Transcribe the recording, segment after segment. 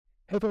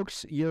Hey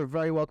folks, you're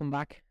very welcome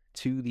back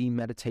to the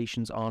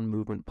Meditations on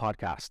Movement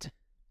podcast.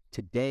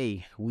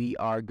 Today we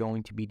are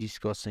going to be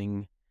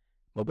discussing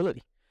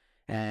mobility.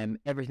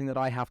 Everything that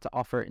I have to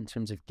offer in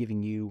terms of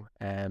giving you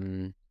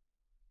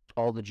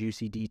all the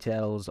juicy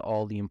details,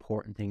 all the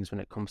important things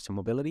when it comes to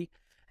mobility,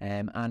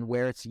 and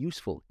where it's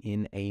useful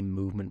in a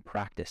movement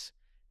practice.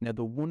 Now,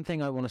 the one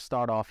thing I want to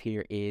start off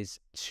here is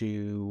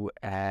to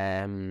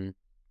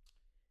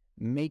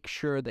make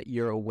sure that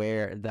you're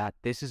aware that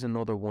this is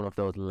another one of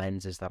those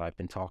lenses that I've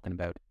been talking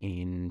about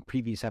in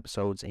previous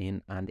episodes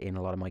and in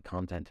a lot of my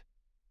content.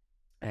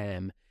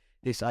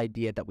 This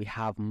idea that we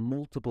have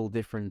multiple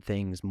different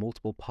things,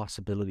 multiple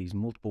possibilities,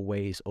 multiple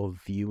ways of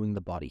viewing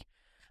the body.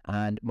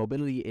 And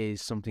mobility is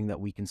something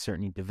that we can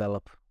certainly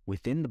develop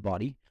within the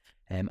body.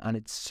 And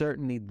it's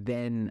certainly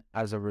then,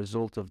 as a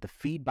result of the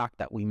feedback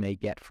that we may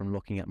get from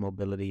looking at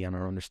mobility and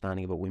our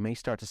understanding of it, we may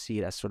start to see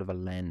it as sort of a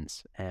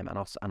lens. And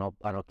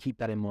I'll keep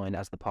that in mind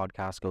as the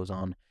podcast goes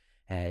on,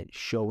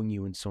 showing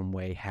you in some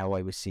way how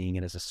I was seeing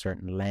it as a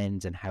certain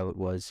lens and how it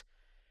was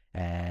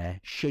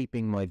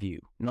shaping my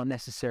view, not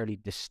necessarily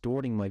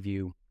distorting my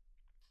view,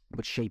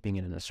 but shaping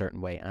it in a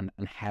certain way, and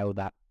how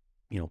that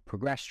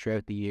progressed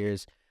throughout the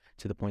years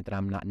to the point that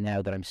I'm not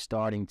now, that I'm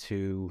starting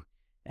to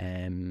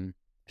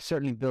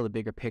certainly build a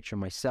bigger picture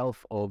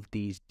myself of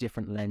these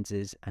different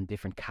lenses and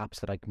different caps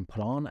that I can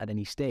put on at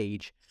any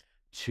stage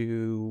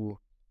to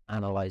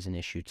analyze an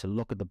issue, to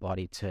look at the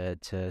body, to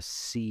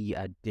see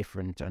a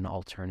different and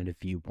alternative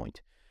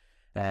viewpoint.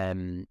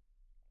 So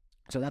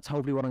that's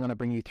hopefully what I'm going to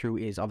bring you through,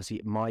 is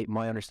obviously my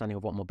understanding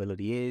of what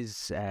mobility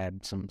is,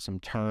 some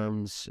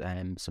terms,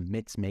 some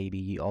myths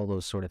maybe, all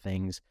those sort of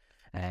things,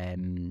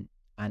 and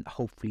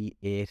hopefully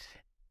it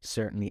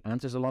certainly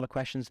answers a lot of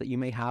questions that you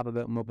may have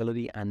about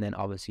mobility. And then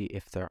obviously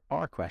if there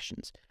are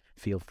questions,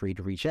 feel free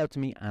to reach out to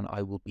me and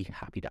I will be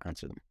happy to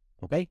answer them.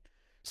 Okay,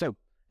 so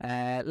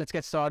let's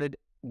get started.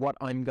 What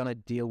I'm going to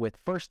deal with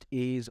first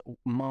is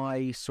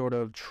my sort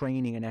of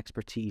training and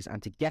expertise,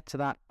 and to get to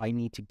that I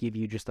need to give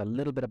you just a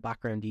little bit of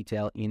background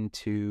detail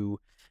into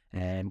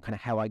kind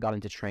of how I got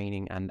into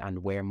training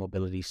and where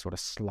mobility sort of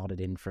slotted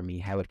in for me,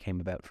 how it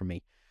came about for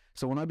me.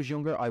 So when I was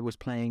younger, I was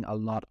playing a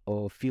lot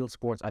of field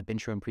sports. I've been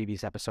through in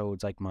previous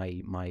episodes like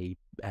my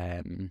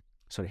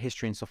sort of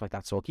history and stuff like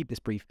that, so I'll keep this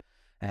brief.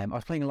 I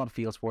was playing a lot of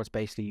field sports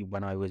basically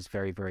when I was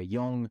very, very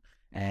young.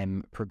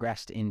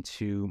 Progressed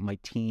into my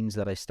teens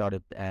that I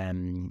started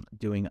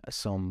doing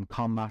some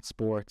combat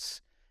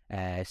sports,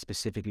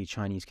 specifically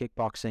Chinese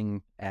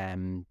kickboxing.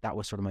 That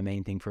was sort of my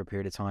main thing for a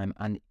period of time,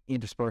 and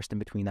interspersed in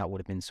between that would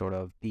have been sort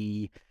of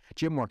the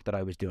gym work that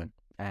I was doing.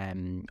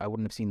 I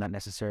wouldn't have seen that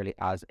necessarily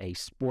as a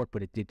sport,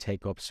 but it did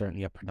take up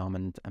certainly a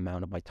predominant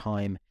amount of my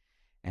time.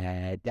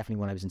 Definitely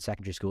when I was in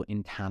secondary school,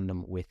 in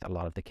tandem with a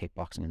lot of the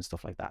kickboxing and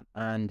stuff like that.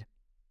 And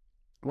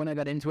when I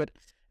got into it,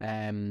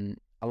 a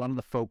lot of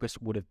the focus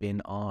would have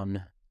been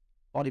on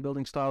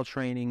bodybuilding style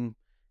training,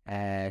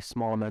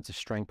 small amounts of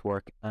strength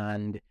work,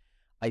 and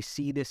I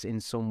see this in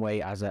some way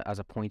as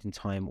a point in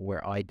time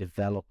where I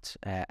developed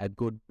a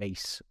good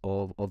base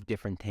of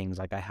different things.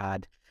 Like I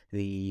had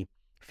the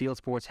field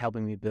sports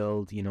helping me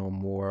build,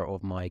 more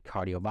of my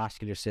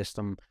cardiovascular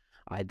system.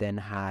 I then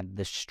had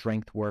the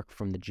strength work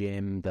from the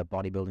gym, the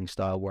bodybuilding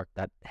style work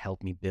that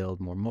helped me build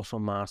more muscle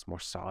mass, more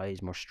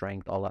size, more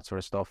strength, all that sort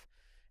of stuff.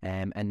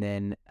 And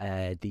then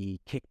the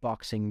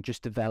kickboxing,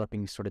 just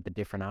developing sort of the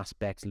different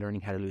aspects,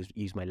 learning how to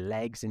use my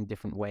legs in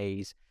different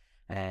ways,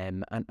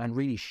 and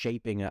really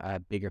shaping a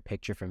bigger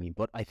picture for me.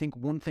 But I think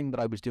one thing that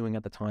I was doing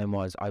at the time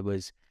was I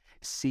was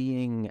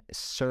seeing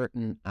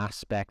certain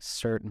aspects,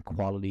 certain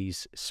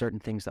qualities, certain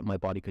things that my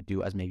body could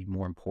do as maybe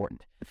more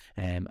important.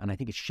 And I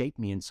think it shaped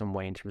me in some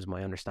way in terms of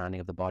my understanding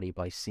of the body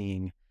by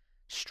seeing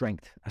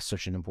strength as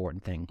such an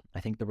important thing. I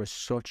think there was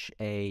such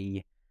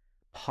a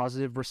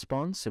positive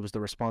response. It was the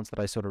response that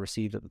I sort of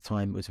received at the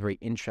time. It was very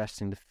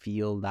interesting to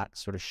feel that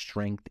sort of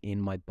strength in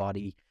my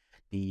body.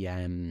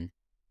 The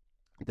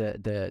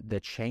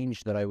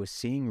change that I was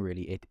seeing,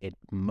 really, it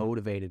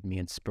motivated me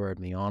and spurred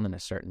me on in a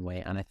certain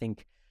way. And I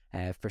think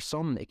for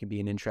some it can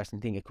be an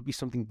interesting thing. It could be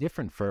something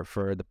different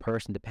for the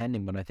person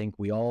depending, but I think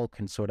we all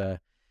can sort of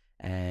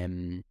get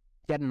an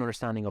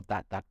understanding of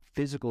that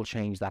physical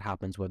change that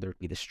happens, whether it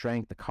be the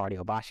strength, the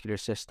cardiovascular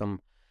system,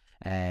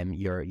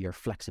 your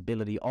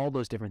flexibility, all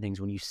those different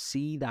things. When you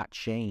see that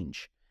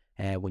change,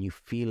 when you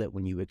feel it,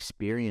 when you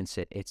experience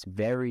it, it's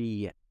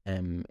very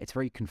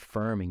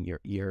confirming.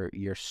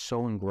 You're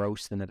so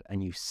engrossed in it,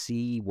 and you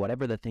see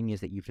whatever the thing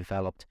is that you've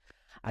developed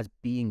as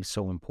being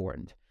so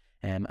important.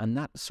 And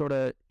that sort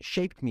of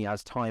shaped me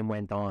as time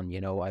went on.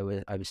 I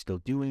was still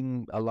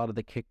doing a lot of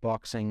the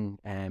kickboxing.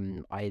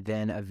 I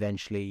then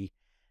eventually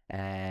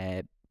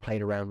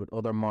played around with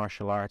other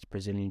martial arts,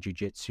 Brazilian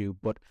Jiu-Jitsu,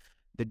 but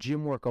the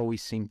gym work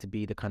always seemed to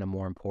be the kind of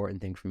more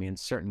important thing for me, and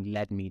certainly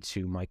led me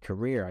to my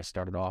career. I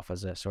started off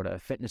as a sort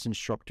of fitness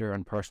instructor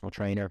and personal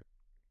trainer,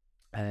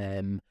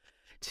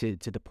 to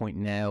the point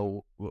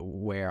now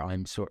where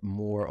I'm sort of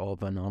more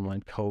of an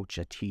online coach,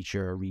 a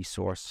teacher, a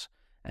resource,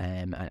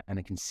 and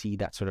I can see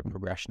that sort of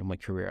progression of my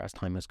career as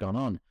time has gone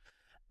on.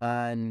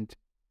 And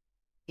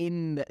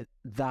in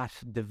that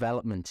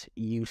development,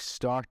 you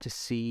start to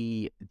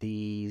see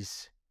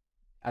these,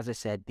 as I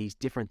said, these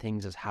different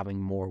things as having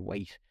more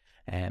weight.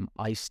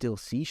 I still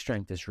see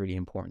strength as really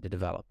important to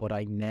develop, but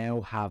I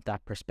now have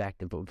that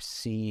perspective of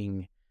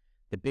seeing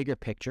the bigger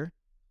picture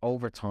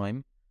over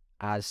time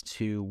as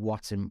to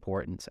what's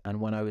important.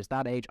 And when I was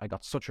that age, I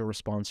got such a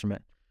response from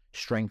it.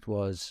 Strength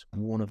was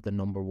one of the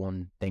number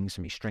one things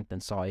for me, strength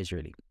and size,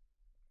 really.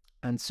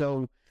 And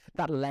so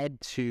that led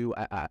to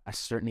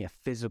certainly a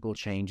physical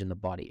change in the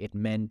body. It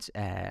meant,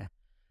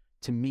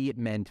 to me, it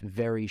meant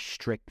very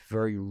strict,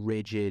 very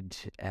rigid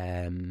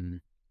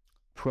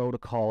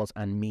protocols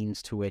and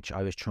means to which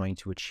I was trying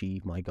to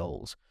achieve my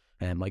goals.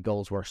 My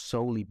goals were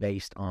solely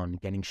based on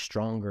getting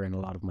stronger in a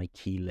lot of my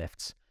key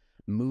lifts,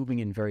 moving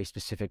in very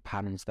specific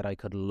patterns that I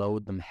could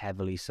load them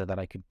heavily so that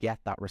I could get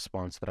that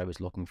response that I was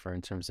looking for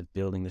in terms of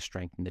building the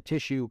strength in the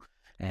tissue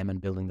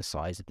and building the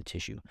size of the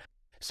tissue.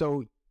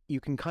 So you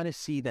can kind of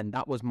see then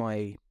that was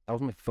my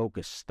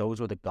focus.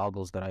 Those were the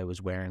goggles that I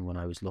was wearing when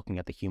I was looking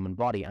at the human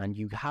body. And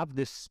you have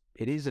this,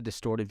 it is a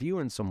distorted view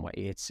in some way.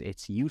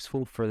 It's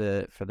useful for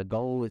the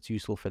goal, it's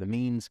useful for the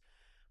means,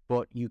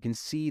 but you can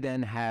see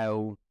then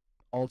how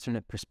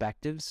alternate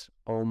perspectives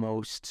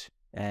almost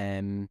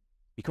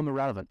become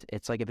irrelevant.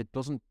 It's like if it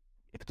doesn't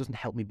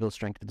help me build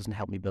strength, if it doesn't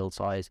help me build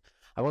size,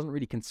 I wasn't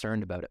really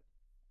concerned about it.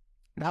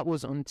 That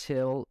was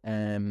until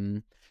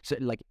so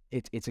like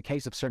it's a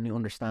case of certainly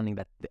understanding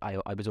that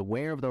I was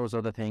aware of those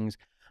other things,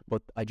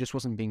 but I just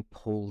wasn't being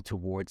pulled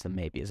towards them,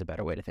 maybe is a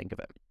better way to think of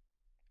it.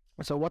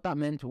 So what that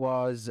meant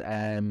was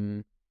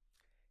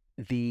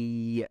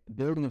the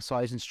building of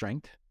size and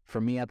strength,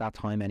 for me at that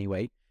time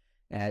anyway,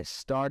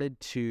 started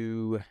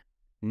to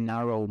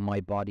narrow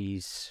my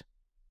body's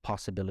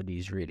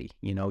possibilities, really.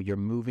 You know, you're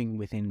moving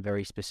within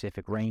very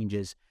specific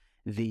ranges.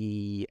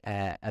 The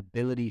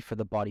ability for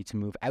the body to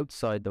move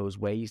outside those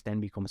ways then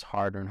becomes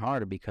harder and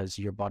harder because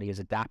your body is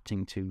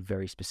adapting to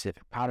very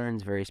specific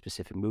patterns, very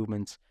specific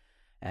movements,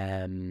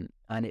 and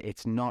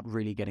it's not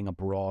really getting a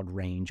broad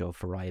range of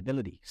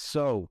variability.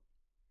 So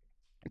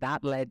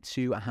that led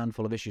to a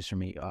handful of issues for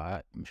me.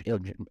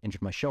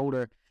 Injured my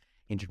shoulder,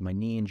 injured my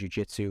knee in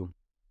jiu-jitsu,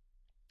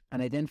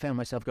 and I then found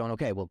myself going,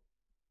 okay, well,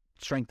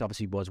 strength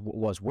obviously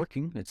was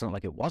working. It's not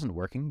like it wasn't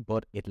working,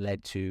 but it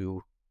led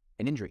to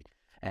an injury.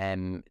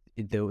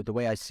 The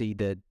way I see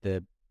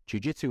the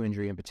jiu-jitsu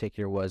injury in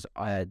particular was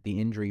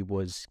the injury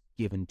was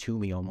given to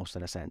me almost,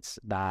 in a sense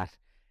that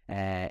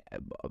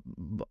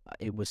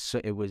it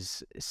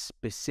was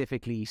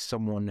specifically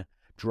someone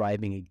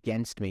driving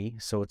against me.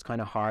 So it's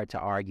kind of hard to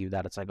argue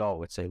that it's like,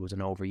 oh, it was an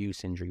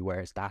overuse injury,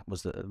 whereas that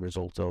was the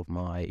result of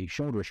my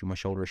shoulder issue. My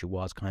shoulder issue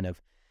was kind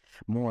of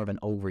more of an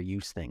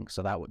overuse thing.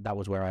 So that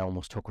was where I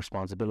almost took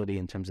responsibility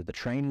in terms of the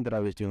training that I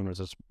was doing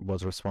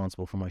was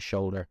responsible for my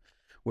shoulder,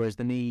 whereas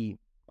the knee,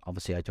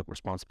 obviously I took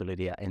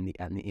responsibility in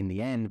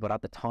the end, but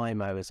at the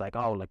time I was like,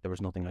 oh, like there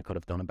was nothing I could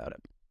have done about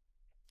it.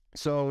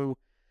 So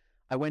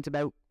I went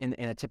about in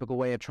a typical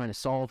way of trying to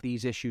solve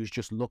these issues,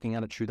 just looking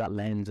at it through that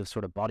lens of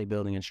sort of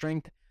bodybuilding and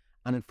strength.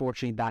 And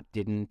unfortunately, that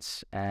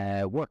didn't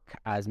work.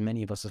 As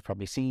many of us have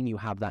probably seen, you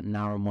have that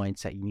narrow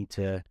mindset. You need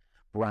to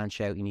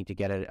branch out. You need to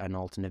get an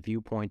alternate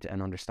viewpoint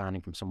and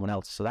understanding from someone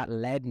else. So that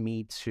led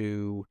me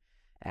to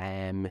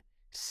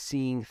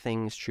seeing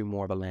things through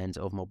more of a lens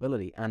of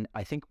mobility. And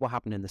I think what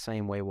happened in the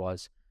same way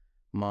was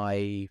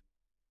my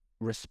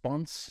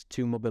response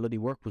to mobility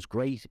work was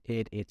great.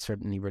 It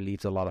certainly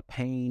relieved a lot of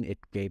pain. It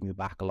gave me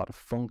back a lot of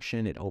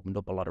function. It opened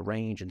up a lot of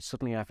range. And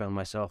suddenly I found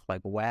myself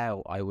like,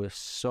 wow, I was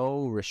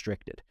so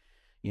restricted.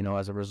 You know,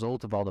 as a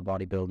result of all the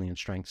bodybuilding and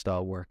strength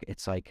style work,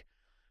 it's like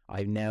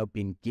I've now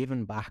been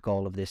given back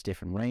all of this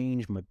different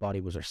range. My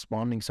body was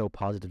responding so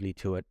positively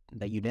to it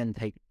that you then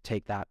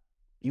take that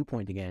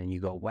viewpoint again and you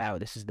go, wow,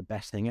 this is the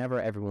best thing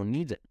ever. Everyone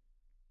needs it.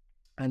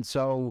 And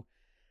so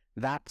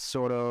that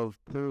sort of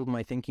pulled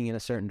my thinking in a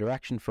certain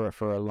direction for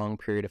a long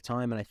period of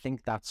time. And I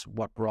think that's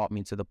what brought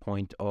me to the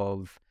point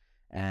of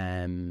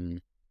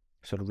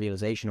sort of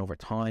realization over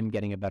time,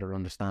 getting a better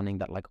understanding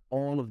that like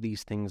all of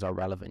these things are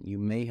relevant. You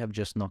may have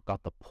just not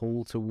got the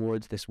pull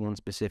towards this one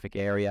specific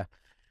area,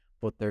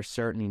 but there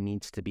certainly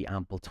needs to be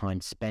ample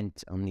time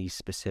spent on these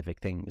specific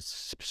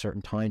things, a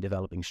certain time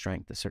developing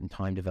strength, a certain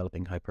time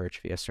developing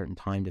hypertrophy, a certain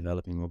time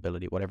developing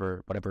mobility,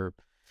 whatever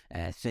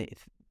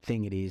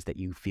thing it is that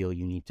you feel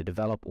you need to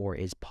develop or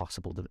is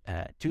possible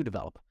to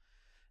develop.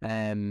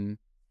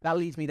 That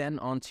leads me then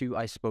on to,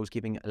 I suppose,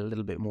 giving a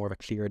little bit more of a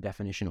clearer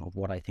definition of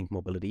what I think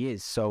mobility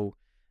is. So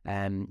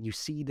you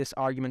see this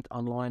argument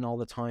online all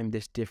the time,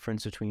 this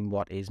difference between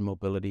what is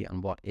mobility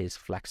and what is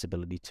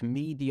flexibility. To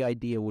me, the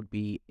idea would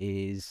be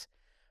is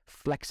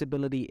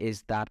flexibility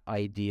is that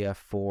idea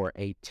for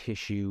a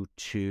tissue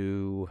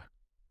to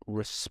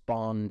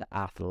respond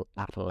at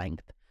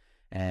length.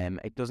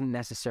 It doesn't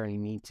necessarily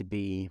need to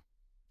be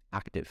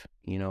active.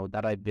 You know,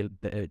 that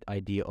the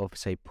idea of,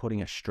 say,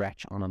 putting a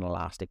stretch on an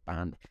elastic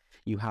band.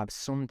 You have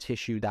some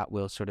tissue that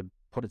will sort of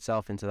put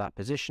itself into that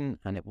position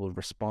and it will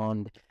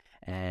respond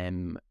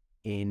in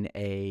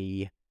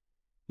a,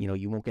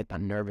 you won't get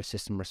that nervous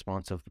system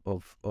response of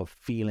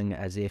feeling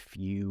as if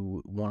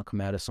you want to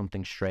come out of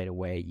something straight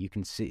away. You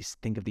can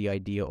think of the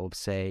idea of,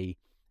 say,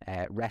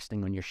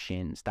 resting on your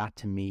shins. That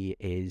to me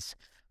is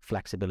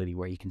flexibility,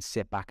 where you can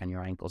sit back on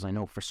your ankles. I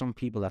know for some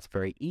people that's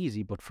very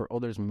easy, but for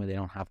others, when they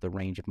don't have the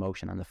range of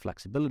motion and the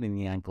flexibility in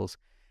the ankles,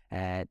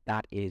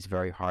 that is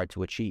very hard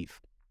to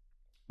achieve.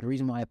 The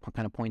reason why I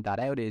kind of point that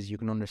out is you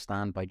can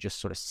understand by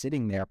just sort of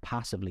sitting there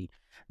passively.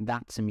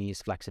 That to me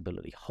is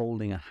flexibility.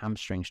 Holding a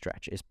hamstring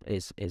stretch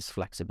is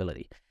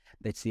flexibility.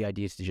 It's the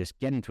idea to just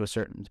get into a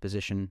certain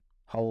position,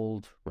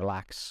 hold,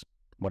 relax,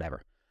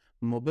 whatever.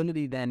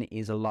 Mobility then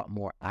is a lot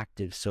more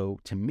active. So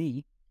to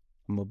me,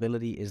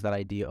 mobility is that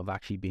idea of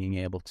actually being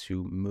able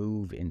to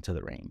move into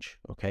the range.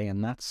 Okay,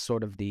 and that's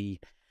sort of the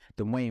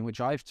way in which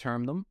I've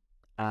termed them,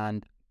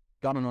 and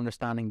got an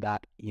understanding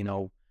that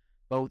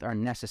both are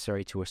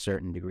necessary to a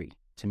certain degree.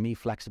 To me,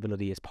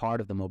 flexibility is part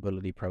of the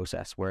mobility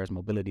process, whereas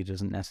mobility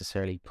doesn't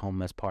necessarily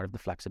come as part of the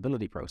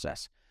flexibility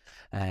process.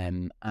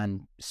 And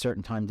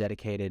certain time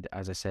dedicated,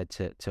 as I said,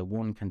 to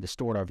one can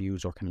distort our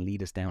views or can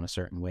lead us down a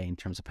certain way in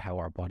terms of how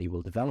our body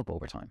will develop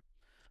over time.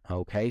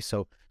 Okay,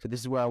 so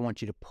this is where I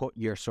want you to put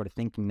your sort of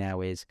thinking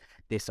now, is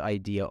this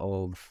idea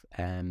of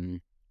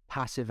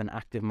passive and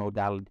active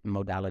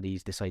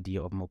modalities, this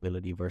idea of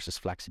mobility versus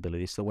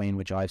flexibility. It's the way in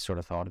which I've sort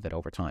of thought of it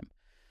over time.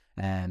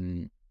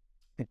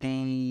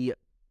 The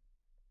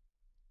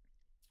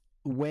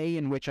way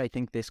in which I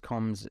think this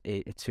comes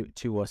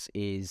to us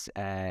is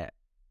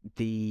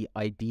the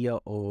idea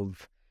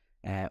of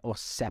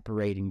us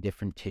separating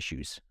different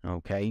tissues.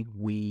 Okay,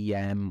 we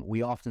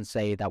often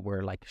say that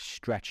we're like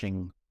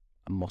stretching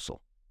a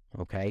muscle.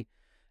 Okay,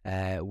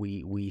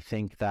 we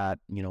think that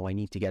I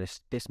need to get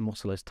this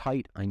muscle is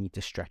tight, I need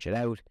to stretch it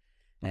out.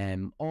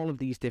 All of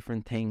these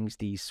different things,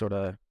 these sort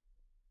of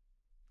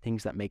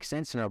things that make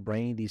sense in our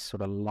brain, these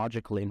sort of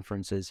logical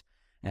inferences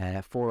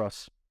for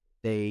us,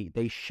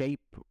 they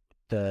shape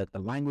the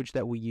language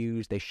that we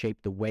use, they shape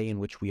the way in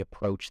which we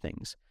approach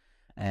things.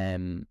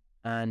 And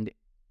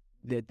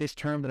this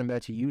term that I'm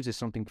about to use is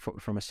something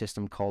from a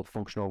system called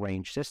functional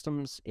range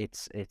systems.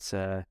 It's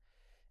a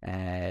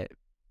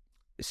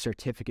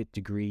certificate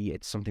degree.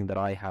 It's something that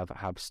I have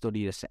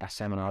studied, a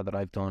seminar that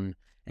I've done,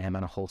 and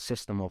a whole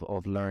system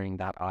of learning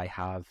that I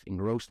have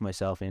engrossed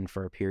myself in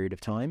for a period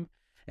of time.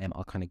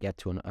 I'll kind of get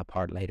to a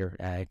part later,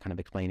 kind of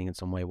explaining in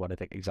some way what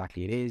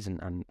exactly it is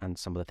and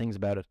some of the things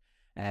about it.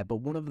 But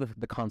one of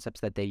the concepts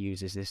that they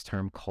use is this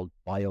term called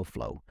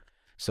bioflow.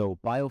 So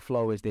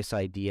bioflow is this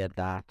idea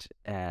that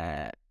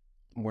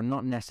we're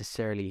not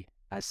necessarily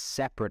as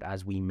separate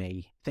as we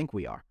may think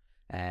we are.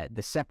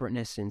 The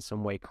separateness in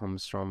some way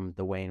comes from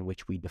the way in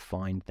which we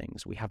define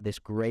things. We have this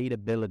great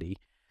ability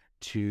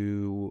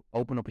to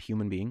open up a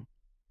human being,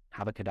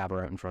 have a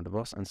cadaver out in front of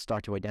us, and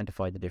start to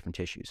identify the different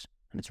tissues.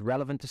 And it's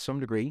relevant to some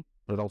degree,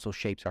 but it also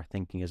shapes our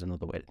thinking, is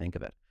another way to think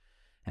of it.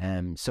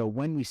 So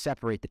when we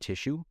separate the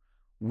tissue,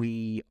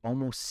 we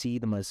almost see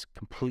them as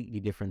completely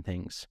different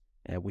things.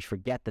 We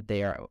forget that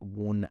they are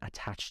one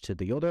attached to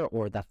the other,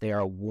 or that they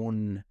are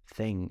one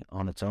thing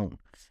on its own.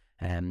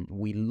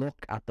 We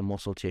look at the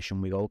muscle tissue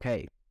and we go,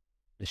 okay,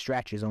 the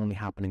stretch is only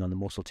happening on the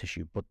muscle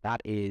tissue, but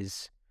that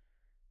is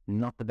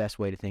not the best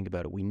way to think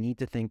about it. We need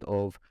to think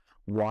of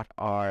what's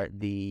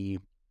the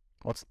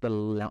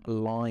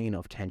line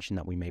of tension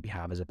that we maybe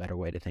have, is a better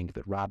way to think of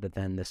it, rather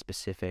than the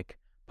specific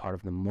part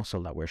of the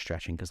muscle that we're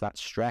stretching, because that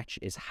stretch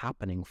is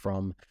happening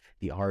from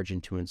the origin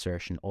to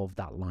insertion of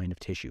that line of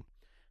tissue.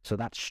 So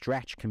that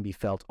stretch can be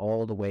felt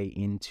all the way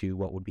into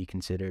what would be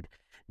considered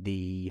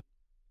the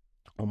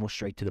almost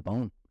straight to the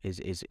bone,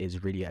 is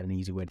really an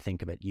easy way to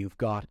think of it. You've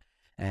got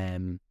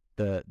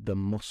the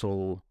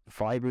muscle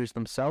fibers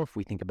themselves.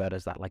 We think about it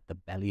as that, like the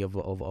belly of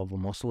a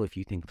muscle. If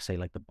you think of, say,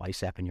 like the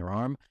bicep in your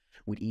arm,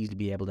 we'd easily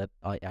be able to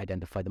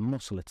identify the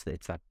muscle. It's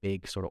that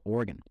big sort of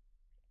organ.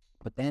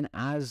 But then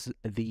as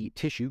the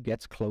tissue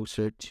gets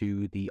closer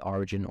to the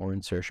origin or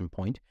insertion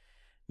point,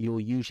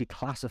 you'll usually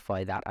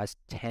classify that as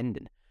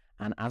tendon.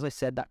 And as I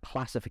said, that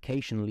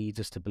classification leads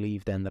us to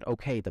believe then that,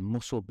 okay, the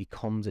muscle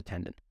becomes a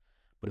tendon.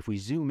 But if we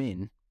zoom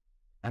in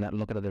and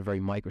look at it at a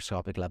very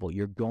microscopic level,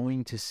 you're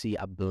going to see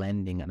a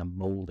blending and a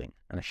molding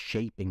and a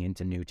shaping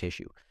into new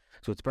tissue.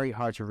 So it's very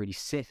hard to really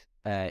sit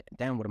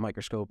down with a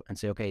microscope and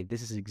say, okay,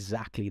 this is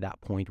exactly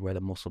that point where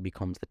the muscle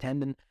becomes the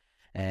tendon,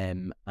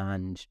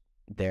 and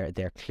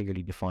they're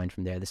clearly defined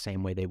from there, the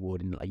same way they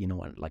would in,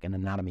 like an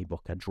anatomy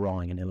book, a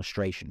drawing, an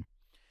illustration.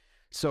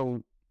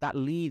 So that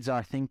leads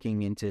our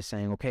thinking into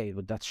saying, okay,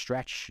 with that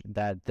stretch,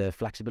 that the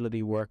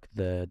flexibility work,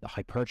 the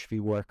hypertrophy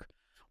work,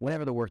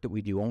 whatever the work that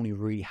we do only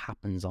really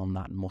happens on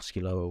that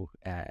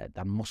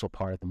that muscle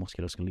part of the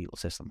musculoskeletal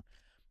system.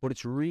 But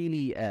it's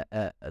really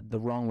the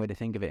wrong way to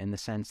think of it, in the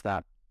sense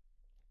that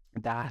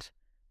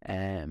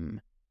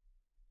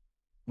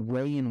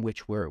way in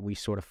which we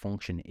sort of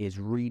function is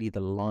really the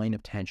line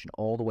of tension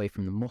all the way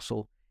from the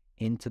muscle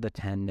into the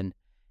tendon,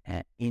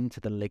 into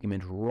the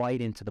ligament,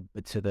 right into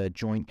the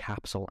joint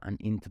capsule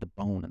and into the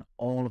bone, and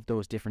all of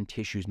those different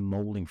tissues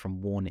molding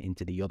from one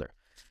into the other.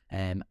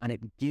 And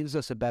it gives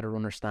us a better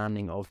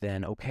understanding of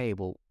then, okay,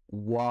 well,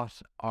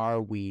 what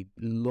are we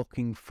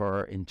looking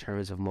for in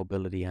terms of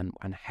mobility, and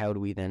how do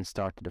we then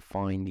start to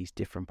define these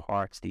different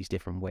parts, these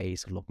different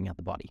ways of looking at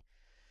the body.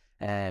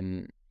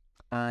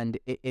 And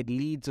it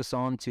leads us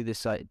on to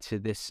this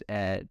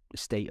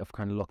state of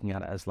kind of looking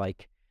at it as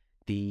like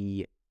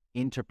the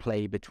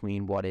interplay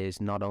between what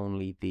is not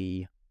only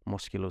the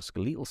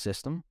musculoskeletal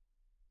system,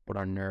 but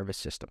our nervous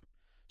system.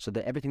 So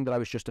that everything that I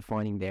was just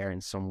defining there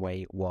in some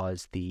way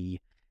was the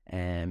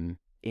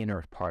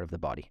inner part of the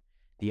body.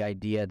 The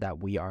idea that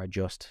we are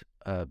just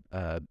a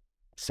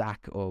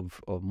sack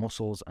of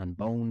muscles and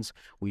bones.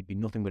 We'd be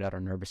nothing without our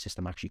nervous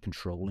system actually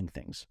controlling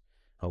things.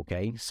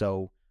 Okay,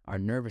 so our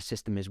nervous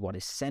system is what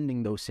is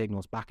sending those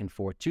signals back and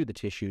forth to the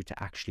tissue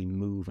to actually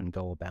move and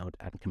go about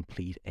and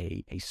complete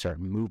a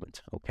certain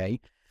movement. Okay,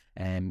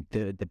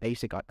 the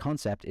basic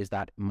concept is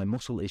that my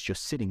muscle is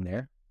just sitting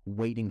there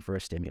waiting for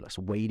a stimulus,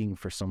 waiting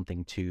for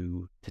something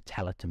to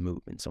tell it to move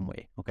in some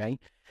way. Okay,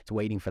 it's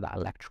waiting for that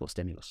electrical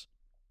stimulus.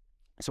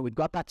 So we've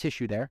got that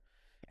tissue there,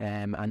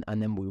 and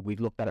then we've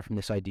looked at it from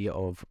this idea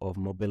of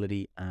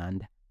mobility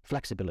and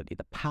flexibility.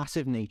 The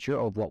passive nature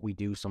of what we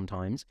do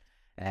sometimes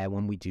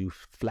when we do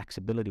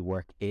flexibility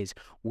work is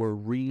we're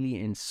really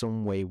in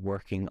some way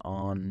working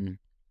on,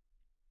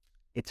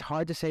 it's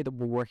hard to say that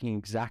we're working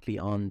exactly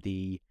on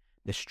the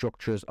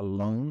structures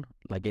alone.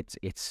 Like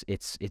it's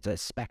a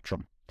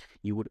spectrum.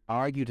 You would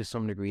argue to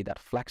some degree that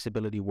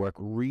flexibility work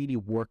really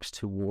works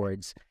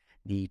towards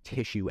the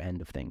tissue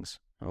end of things.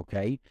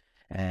 Okay.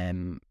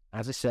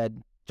 As I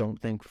said,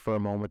 don't think for a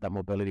moment that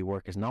mobility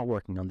work is not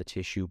working on the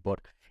tissue, but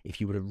if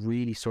you were to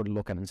really sort of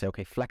look at it and say,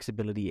 okay,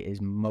 flexibility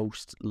is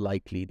most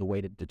likely, the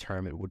way to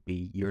determine it would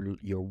be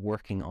you're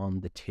working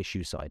on the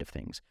tissue side of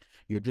things.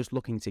 You're just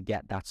looking to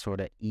get that sort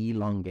of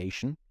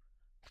elongation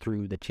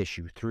through the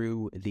tissue,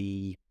 through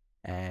the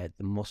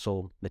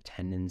muscle, the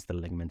tendons, the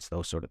ligaments,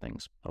 those sort of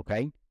things.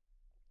 Okay,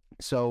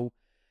 so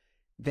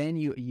then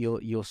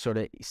you'll sort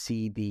of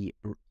see the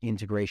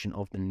integration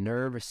of the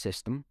nervous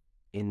system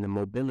in the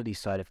mobility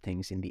side of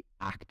things, in the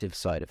active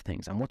side of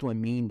things. And what do I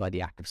mean by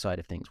the active side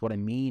of things? What I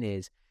mean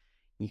is,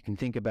 you can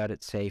think about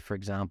it, say, for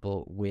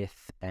example,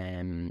 with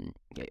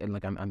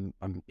like I'm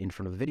in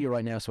front of a video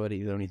right now, so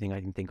the only thing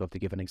I can think of to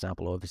give an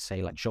example of is,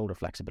 say, like shoulder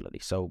flexibility.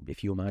 So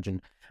if you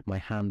imagine my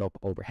hand up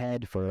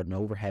overhead for an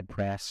overhead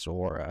press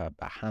or a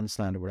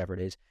handstand or whatever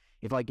it is,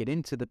 if I get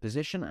into the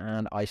position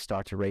and I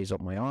start to raise up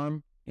my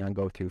arm and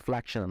go through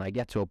flexion, and I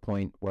get to a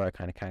point where I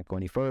kind of can't go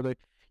any further,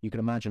 you can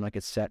imagine I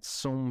could set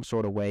some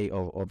sort of way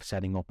of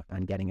setting up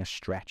and getting a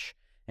stretch.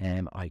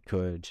 I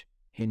could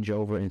hinge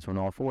over into an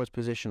all fours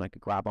position, I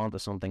could grab onto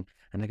something,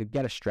 and I could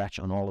get a stretch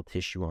on all the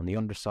tissue on the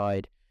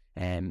underside,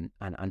 and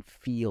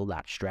feel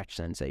that stretch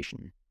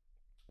sensation.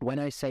 When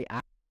I say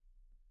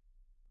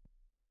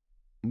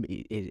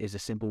is a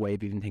simple way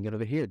of even thinking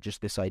of it here,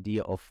 just this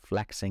idea of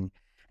flexing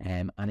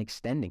and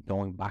extending,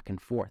 going back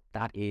and forth.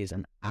 That is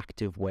an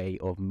active way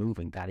of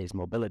moving. That is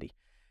mobility.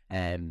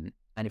 And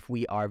if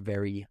we are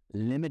very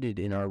limited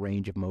in our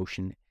range of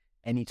motion,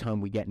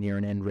 anytime we get near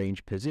an end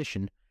range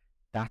position,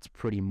 that's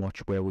pretty much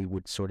where we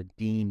would sort of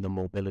deem the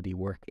mobility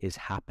work is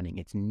happening.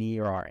 It's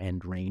near our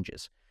end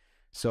ranges.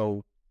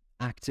 So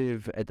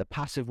active, the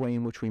passive way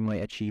in which we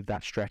might achieve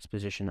that stretch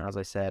position, as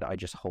I said, I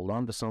just hold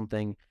on to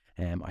something.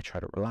 I try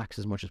to relax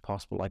as much as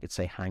possible. I could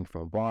say hang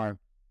from a bar.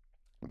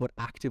 But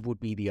active would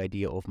be the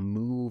idea of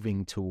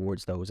moving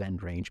towards those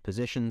end range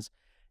positions,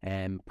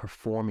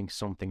 performing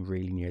something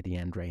really near the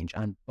end range.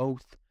 And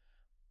both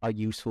are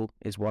useful,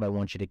 is what I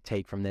want you to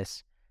take from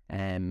this.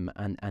 And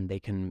they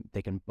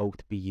can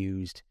both be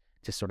used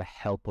to sort of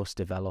help us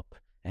develop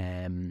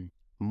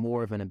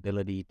more of an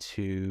ability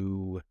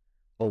to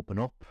open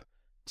up,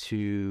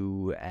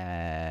 to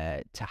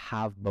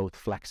have both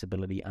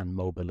flexibility and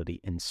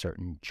mobility in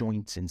certain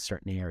joints, in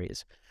certain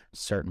areas,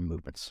 certain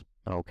movements.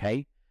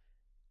 Okay,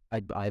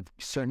 I've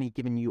certainly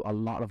given you a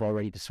lot of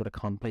already to sort of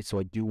contemplate, so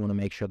I do want to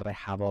make sure that I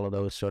have all of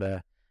those sort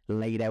of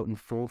laid out in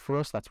full for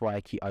us. That's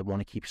why I want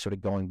to keep sort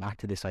of going back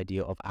to this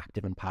idea of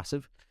active and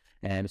passive.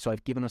 So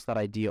I've given us that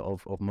idea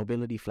of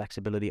mobility,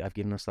 flexibility. I've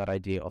given us that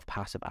idea of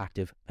passive,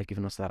 active. I've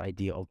given us that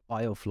idea of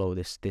bioflow,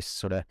 this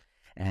sort of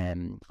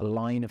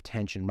line of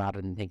tension,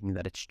 rather than thinking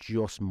that it's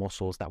just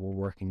muscles that we're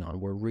working on.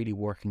 We're really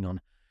working on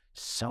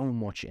so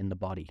much in the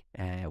body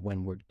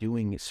when we're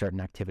doing certain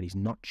activities,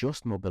 not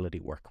just mobility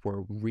work.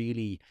 We're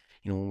really,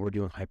 when we're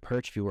doing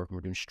hypertrophy work, when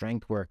we're doing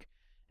strength work,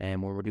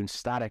 and when we're doing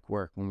static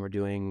work, when we're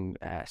doing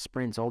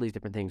sprints, all these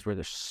different things where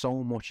there's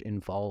so much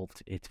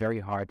involved, it's very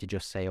hard to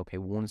just say, okay,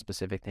 one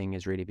specific thing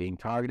is really being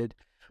targeted.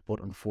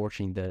 But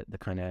unfortunately, the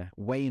kind of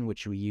way in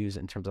which we use it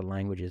in terms of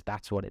languages,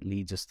 that's what it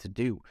leads us to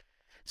do.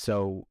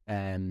 So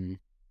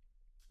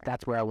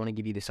that's where I want to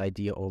give you this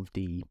idea of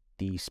the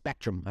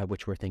spectrum at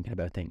which we're thinking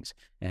about things.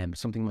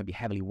 Something might be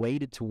heavily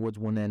weighted towards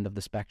one end of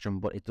the spectrum,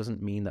 but it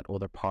doesn't mean that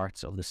other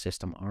parts of the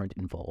system aren't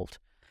involved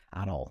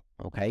at all.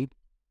 Okay,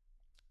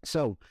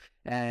 so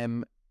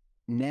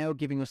now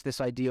giving us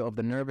this idea of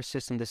the nervous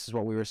system, this is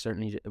what we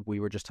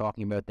were just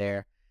talking about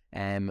there.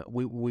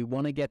 We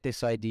want to get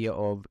this idea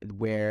of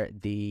where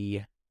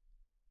the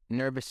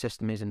nervous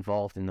system is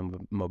involved in the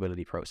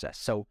mobility process.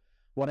 So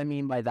what I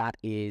mean by that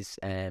is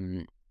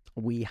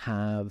we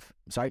have,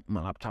 sorry,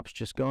 my laptop's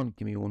just gone.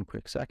 Give me one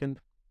quick second.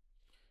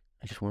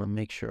 I just want to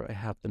make sure I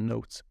have the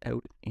notes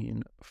out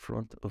in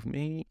front of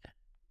me.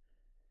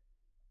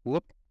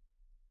 Whoop.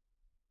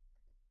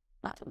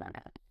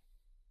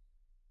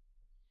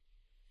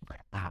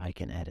 I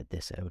can edit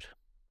this out.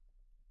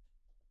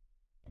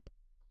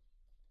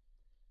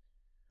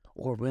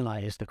 Or will I,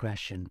 is the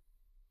question.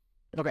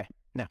 Okay,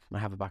 now I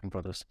have it back in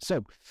front of us.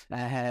 So,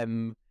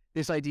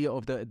 this idea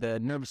of the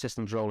nervous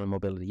system's role in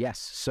mobility. Yes,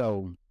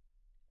 so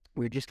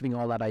we're just giving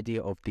all that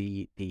idea of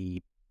the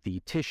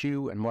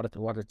tissue and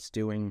what it's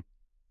doing.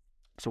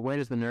 So where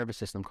does the nervous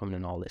system come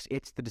in all this?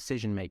 It's the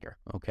decision maker,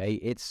 okay?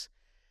 It's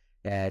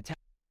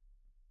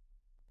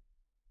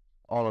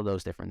all of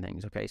those different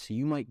things, okay? So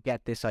you might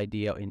get this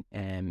idea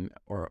in,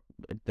 or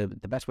the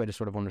best way to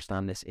sort of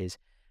understand this is,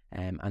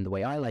 and the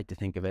way I like to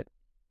think of it,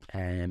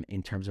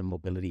 in terms of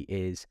mobility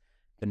is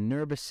the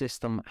nervous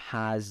system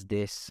has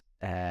this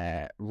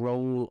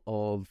role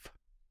of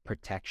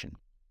protection,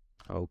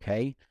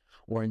 okay?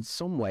 Or in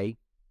some way,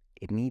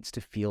 it needs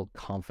to feel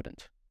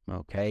confident,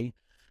 okay?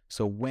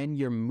 So when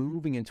you're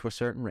moving into a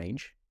certain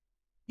range,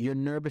 your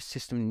nervous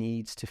system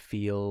needs to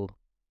feel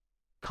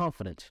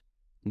confident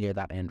near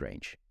that end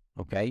range,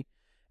 okay?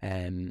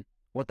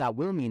 What that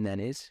will mean then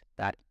is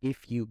that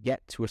if you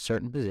get to a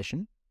certain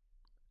position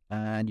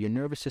and your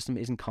nervous system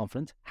isn't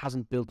confident,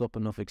 hasn't built up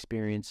enough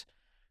experience,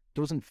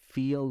 doesn't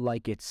feel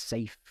like it's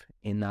safe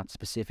in that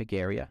specific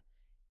area,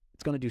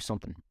 it's going to do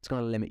something. It's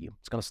going to limit you.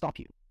 It's going to stop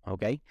you.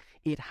 Okay,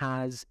 it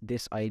has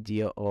this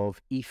idea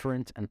of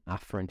efferent and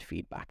afferent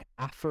feedback.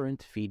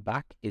 Afferent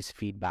feedback is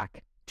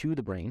feedback to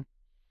the brain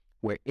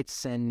where it's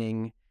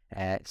sending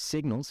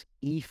signals.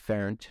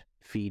 Efferent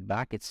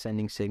feedback, it's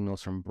sending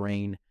signals from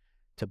brain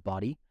to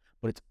body,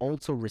 but it's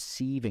also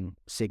receiving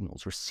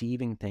signals,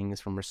 receiving things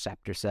from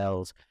receptor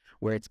cells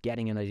where it's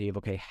getting an idea of,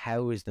 okay,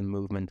 how is the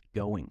movement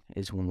going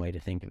is one way to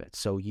think of it.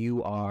 So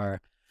you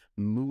are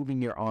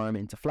moving your arm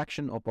into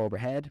flexion up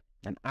overhead,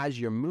 and as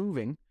you're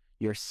moving,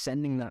 you're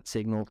sending that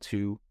signal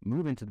to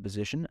move into the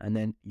position, and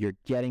then you're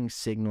getting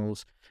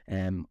signals,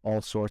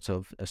 all sorts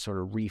of sort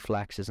of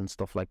reflexes and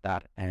stuff like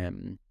that,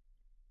 and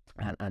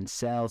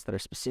cells that are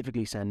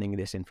specifically sending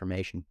this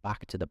information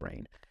back to the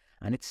brain.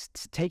 And it's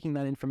taking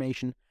that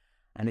information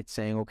and it's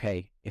saying,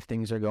 okay, if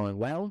things are going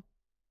well,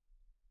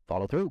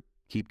 follow through,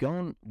 keep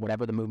going,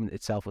 whatever the movement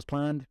itself was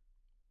planned,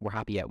 we're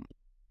happy out.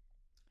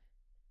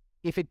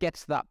 If it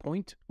gets to that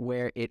point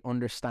where it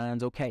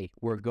understands, okay,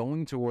 we're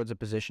going towards a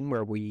position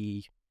where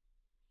we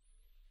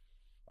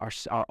are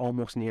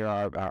almost near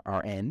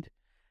our end,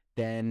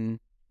 then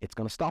it's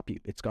going to stop you.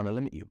 It's going to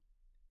limit you.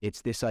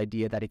 It's this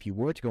idea that if you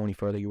were to go any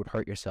further, you would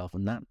hurt yourself.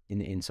 And that,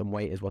 in some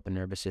way, is what the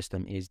nervous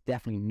system is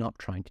definitely not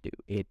trying to do.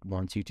 It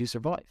wants you to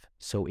survive.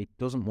 So it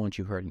doesn't want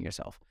you hurting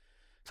yourself.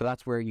 So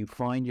that's where you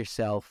find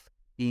yourself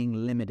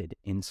being limited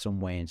in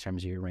some way in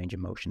terms of your range of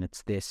motion.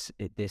 It's this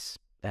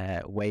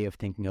way of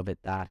thinking of it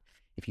that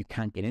if you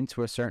can't get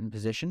into a certain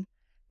position,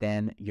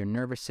 then your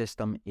nervous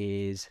system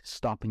is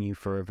stopping you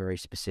for a very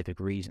specific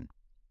reason.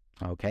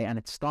 Okay, and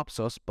it stops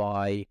us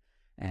by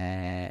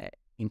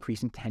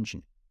increasing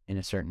tension in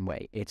a certain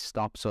way. It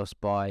stops us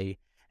by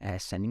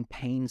sending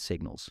pain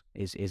signals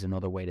is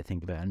another way to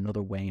think of it,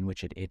 another way in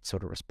which it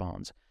sort of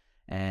responds.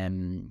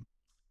 Another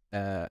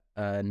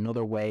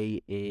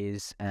way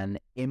is an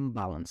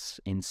imbalance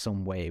in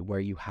some way where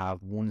you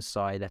have one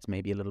side that's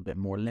maybe a little bit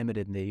more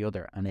limited than the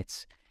other, and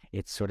it's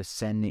sort of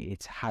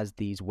it has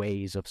these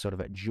ways of sort of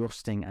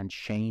adjusting and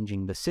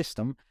changing the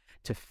system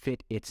to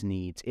fit its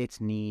needs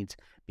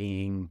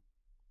being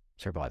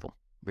survival,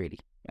 really.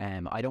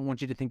 I don't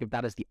want you to think of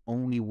that as the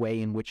only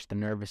way in which the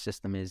nervous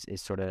system is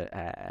sort of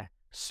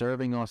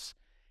serving us.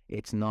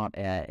 It's not.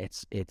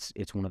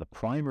 It's one of the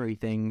primary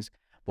things,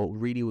 but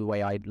really the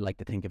way I'd like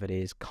to think of it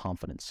is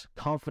confidence,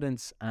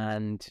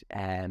 and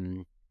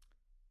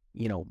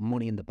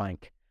money in the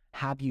bank.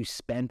 Have you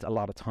spent a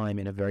lot of time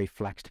in a very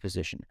flexed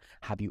position?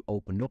 Have you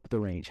opened up the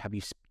range? Have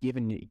you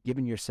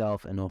given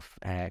yourself enough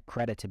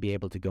credit to be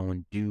able to go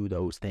and do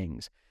those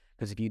things?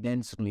 Because if you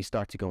then suddenly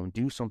start to go and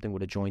do something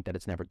with a joint that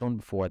it's never done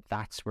before,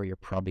 that's where you're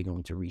probably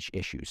going to reach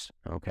issues,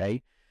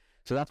 okay?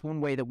 So that's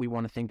one way that we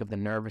want to think of the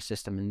nervous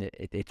system and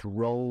its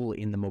role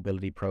in the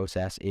mobility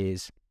process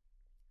is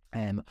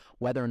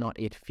whether or not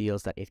it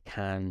feels that it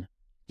can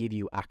give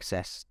you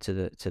access to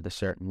the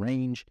certain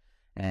range.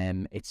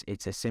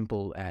 It's a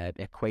simple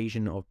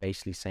equation of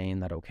basically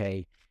saying that,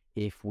 okay,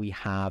 if we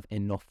have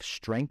enough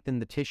strength in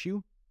the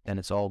tissue, then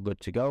it's all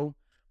good to go.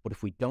 But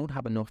if we don't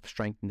have enough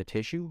strength in the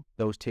tissue,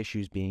 those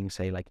tissues being,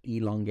 say, like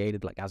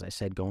elongated, like as I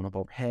said, going up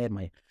overhead,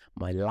 my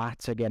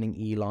lats are getting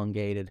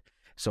elongated.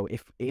 So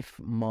if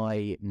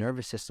my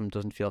nervous system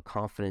doesn't feel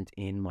confident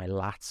in my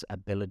lats'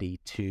 ability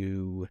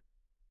to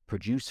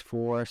produce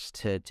force,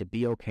 to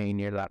be okay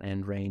near that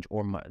end range,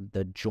 or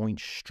the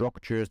joint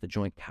structures, the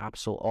joint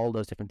capsule, all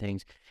those different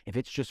things, if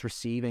it's just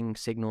receiving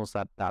signals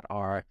that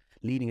are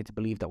leading it to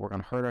believe that we're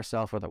going to hurt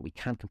ourselves or that we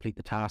can't complete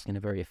the task in a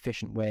very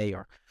efficient way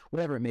or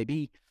whatever it may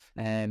be,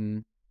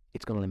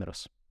 it's going to limit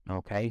us.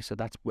 Okay, so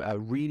that's a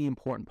really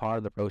important part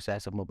of the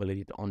process of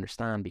mobility to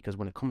understand, because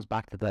when it comes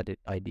back to that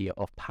idea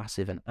of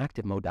passive and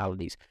active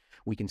modalities,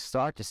 we can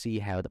start to see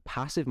how the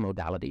passive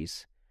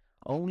modalities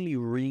only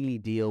really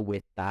deal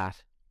with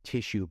that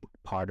tissue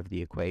part of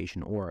the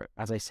equation, or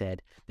as I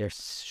said, they're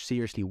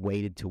seriously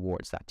weighted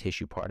towards that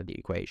tissue part of the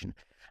equation.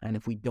 And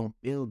if we don't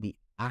build the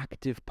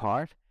active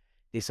part,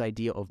 this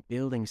idea of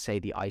building, say,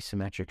 the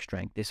isometric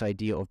strength, this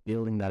idea of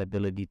building that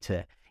ability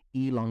to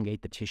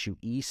elongate the tissue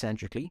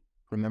eccentrically.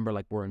 Remember,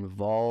 like, we're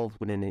involved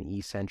within an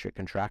eccentric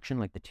contraction,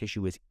 like the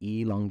tissue is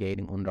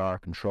elongating under our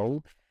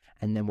control,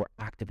 and then we're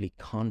actively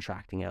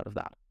contracting out of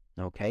that.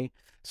 Okay,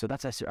 so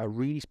that's a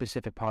really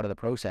specific part of the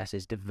process,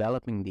 is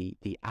developing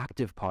the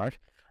active part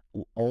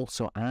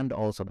also, and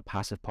also the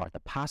passive part. The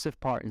passive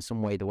part, in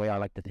some way, the way I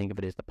like to think of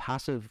it, is the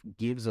passive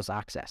gives us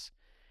access.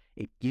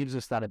 It gives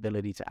us that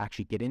ability to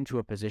actually get into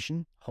a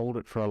position, hold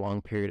it for a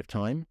long period of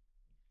time,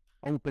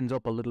 opens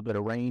up a little bit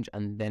of range,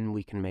 and then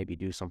we can maybe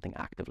do something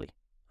actively.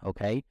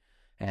 Okay,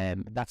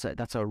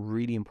 that's a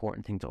really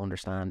important thing to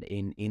understand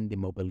in the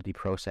mobility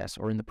process,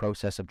 or in the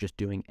process of just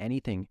doing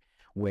anything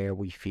where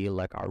we feel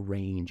like our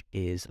range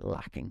is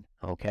lacking.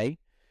 Okay,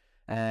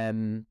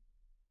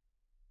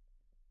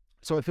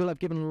 so I feel I've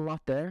given a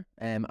lot there,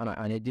 and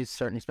I did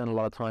certainly spend a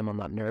lot of time on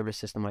that nervous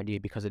system idea,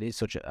 because it is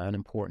such an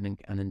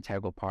important and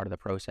integral part of the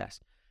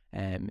process,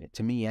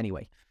 to me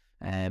anyway.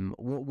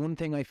 One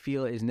thing I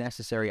feel is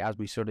necessary as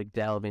we sort of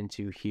delve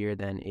into here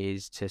then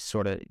is to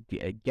sort of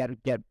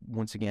get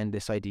once again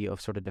this idea of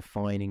sort of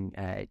defining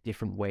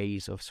different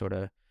ways of sort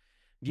of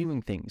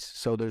viewing things.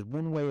 So there's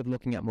one way of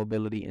looking at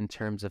mobility in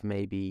terms of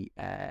maybe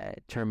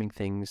terming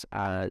things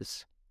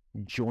as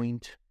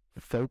joint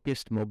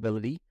focused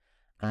mobility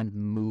and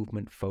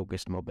movement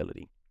focused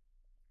mobility.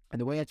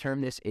 And the way I term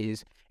this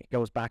is, it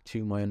goes back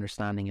to my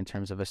understanding in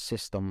terms of a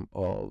system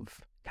of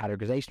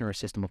categorization, or a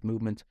system of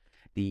movement,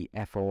 the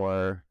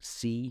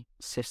FRC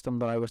system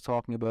that I was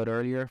talking about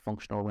earlier,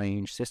 functional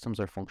range systems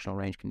or functional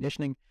range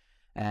conditioning.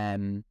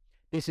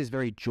 This is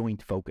very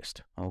joint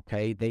focused.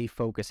 Okay, they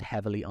focus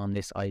heavily on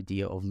this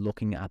idea of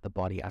looking at the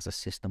body as a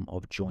system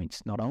of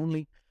joints, not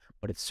only,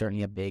 but it's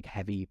certainly a big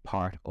heavy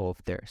part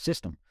of their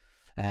system.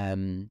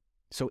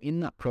 So in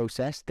that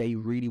process, they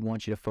really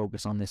want you to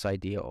focus on this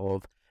idea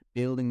of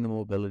building the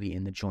mobility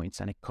in the joints.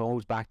 And it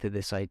goes back to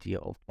this idea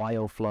of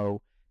bioflow,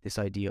 this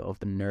idea of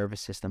the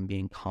nervous system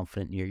being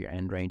confident near your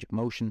end range of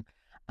motion.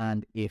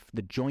 And if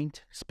the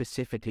joint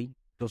specifically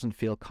doesn't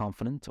feel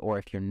confident, or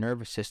if your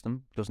nervous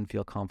system doesn't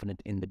feel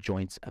confident in the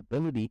joint's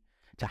ability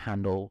to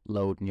handle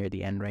load near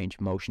the end range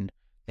of motion,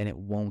 then it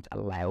won't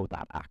allow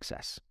that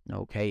access.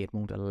 Okay, it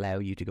won't allow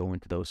you to go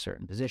into those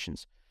certain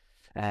positions.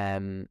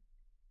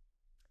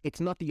 It's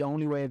not the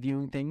only way of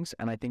viewing things,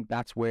 and I think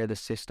that's where the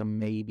system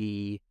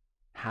maybe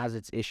has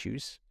its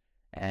issues.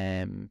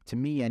 To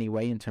me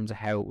anyway, in terms of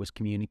how it was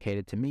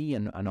communicated to me,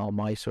 and all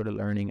my sort of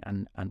learning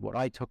and what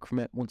I took from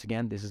it. Once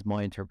again, this is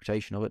my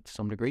interpretation of it to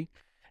some degree.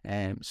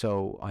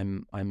 So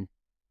I'm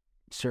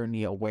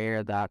certainly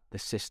aware that the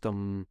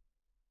system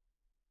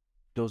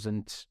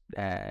doesn't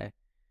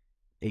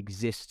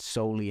exist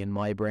solely in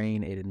my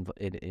brain. It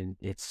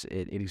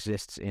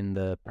exists in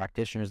the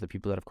practitioners, the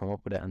people that have come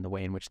up with it, and the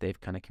way in which they've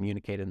kind of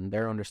communicated and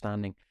their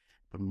understanding.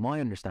 But my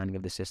understanding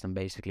of the system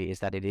basically is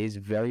that it is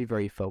very,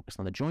 very focused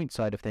on the joint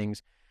side of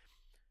things,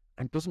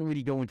 and doesn't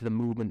really go into the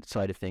movement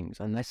side of things.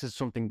 And this is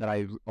something that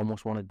I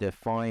almost want to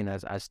define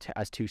as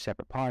two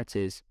separate parts.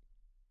 Is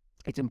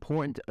it's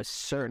important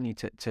certainly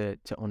to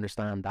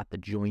understand that the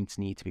joints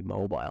need to be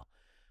mobile,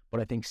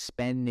 but I think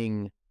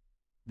spending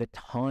the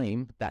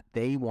time that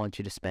they want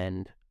you to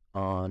spend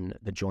on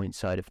the joint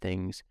side of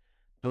things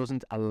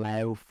doesn't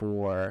allow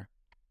for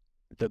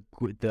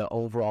the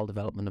overall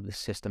development of the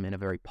system in a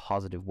very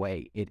positive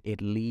way.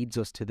 It leads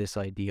us to this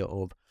idea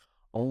of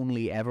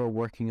only ever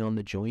working on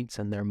the joints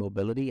and their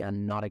mobility,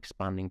 and not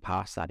expanding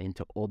past that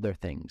into other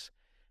things.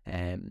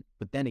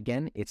 But then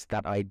again, it's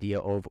that idea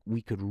of,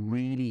 we could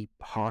really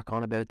hark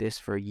on about this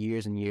for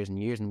years and years and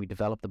years, and we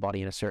develop the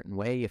body in a certain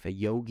way. If a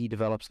yogi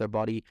develops their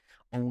body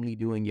only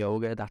doing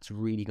yoga, that's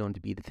really going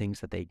to be the things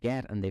that they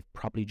get, and they've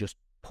probably just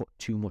put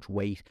too much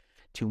weight,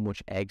 too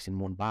much eggs in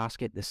one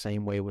basket. The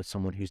same way with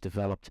someone who's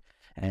developed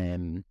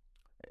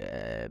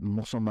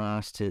muscle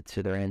mass to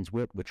their ends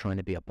with trying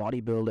to be a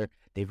bodybuilder.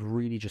 They've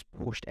really just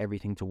pushed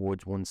everything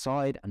towards one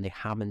side, and they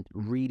haven't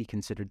really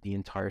considered the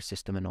entire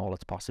system and all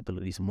its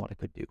possibilities and what it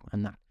could do,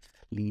 and that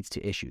leads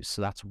to issues.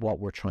 So that's what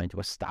we're trying to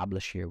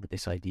establish here with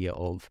this idea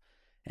of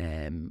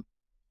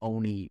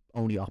only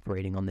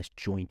operating on this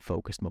joint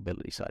focused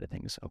mobility side of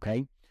things.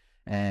 Okay,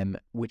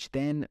 which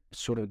then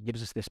sort of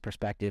gives us this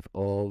perspective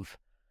of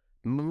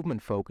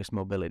movement focused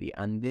mobility.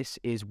 And this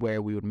is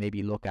where we would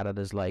maybe look at it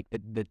as like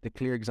the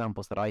clear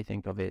examples that I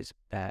think of is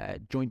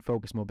joint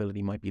focused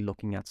mobility might be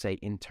looking at, say,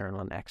 internal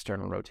and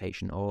external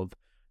rotation of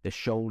the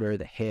shoulder,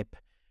 the hip.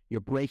 You're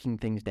breaking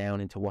things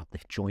down into what the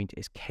joint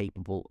is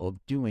capable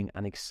of doing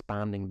and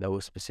expanding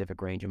those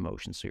specific range of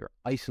motion. So you're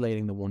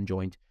isolating the one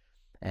joint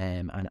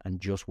and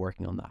just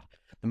working on that.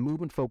 The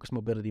movement focused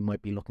mobility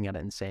might be looking at it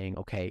and saying,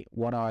 okay,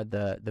 what are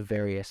the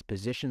various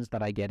positions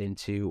that I get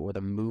into, or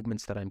the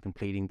movements that I'm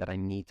completing that I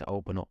need to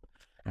open up?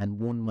 And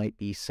one might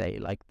be, say,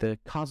 like the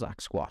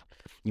Cossack squat.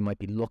 You might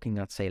be looking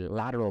at, say,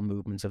 lateral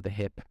movements of the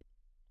hip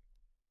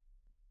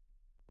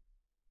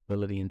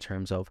ability in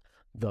terms of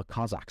the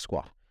Cossack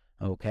squat.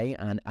 Okay,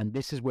 and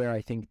this is where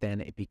I think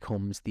then it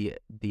becomes the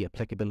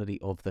applicability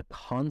of the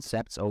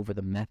concepts over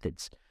the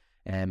methods.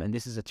 And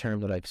this is a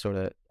term that I've sort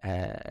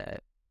of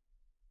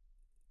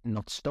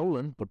not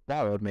stolen, but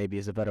borrowed, maybe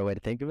is a better way to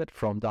think of it,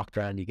 from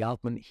Dr. Andy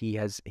Galpin. He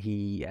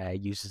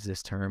uses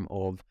this term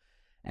of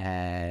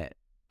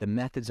the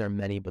methods are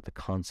many, but the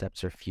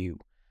concepts are few.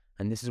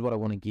 And this is what I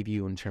want to give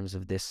you in terms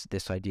of this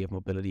idea of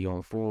mobility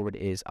going forward,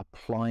 is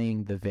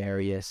applying the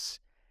various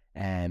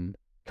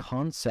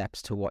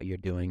concepts to what you're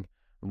doing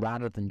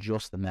rather than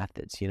just the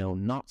methods.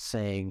 Not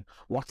saying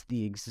what's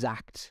the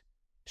exact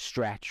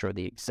stretch or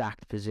the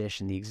exact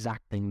position, the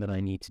exact thing that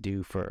I need to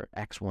do for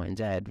X, Y, and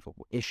Z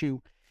issue.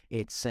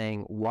 It's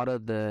saying what are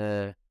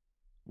the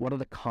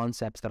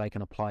concepts that I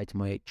can apply to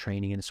my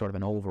training in sort of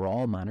an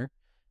overall manner,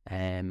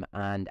 and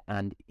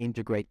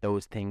integrate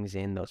those things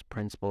in, those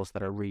principles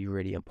that are really,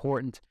 really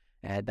important,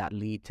 that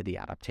lead to the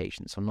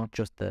adaptation. So not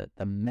just the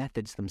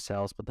methods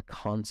themselves, but the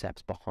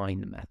concepts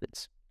behind the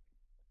methods.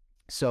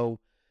 So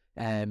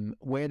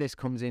where this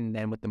comes in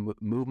then with the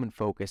movement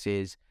focus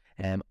is,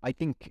 I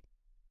think,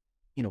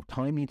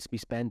 time needs to be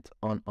spent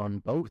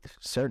on both,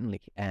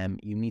 certainly.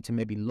 You need to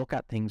maybe look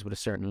at things with a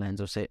certain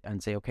lens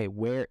and say, okay,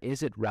 where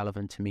is it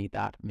relevant to me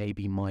that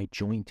maybe my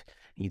joint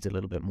needs a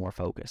little bit more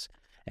focus?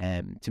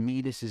 To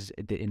me, this is,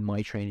 in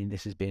my training,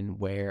 this has been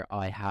where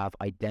I have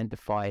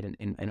identified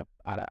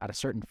at a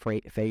certain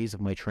phase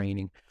of my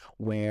training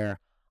where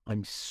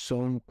I'm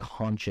so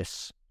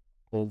conscious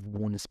of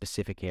one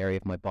specific area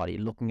of my body,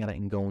 looking at it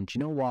and going, do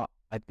you know what?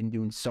 I've been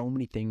doing so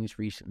many things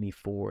recently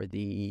for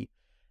the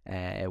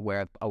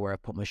where I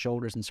put my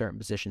shoulders in certain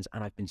positions,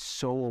 and I've been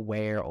so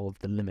aware of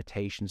the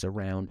limitations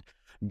around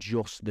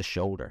just the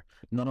shoulder,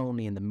 not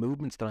only in the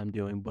movements that I'm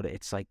doing, but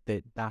it's like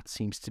that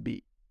seems to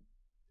be,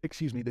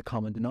 the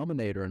common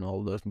denominator in all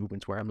of those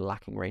movements where I'm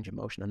lacking range of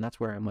motion. And that's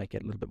where I might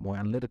get a little bit more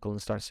analytical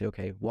and start to say,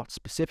 okay, what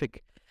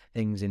specific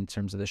things in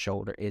terms of the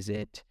shoulder? Is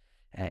it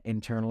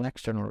internal,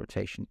 external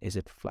rotation? Is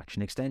it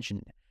flexion,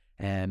 extension?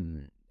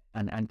 And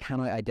can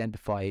I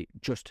identify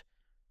just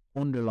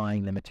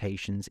underlying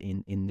limitations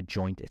in the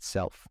joint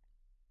itself?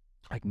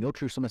 I can go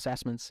through some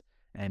assessments,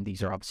 and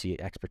these are obviously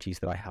expertise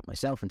that I have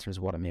myself in terms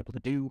of what I'm able to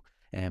do.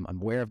 I'm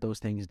aware of those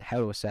things, how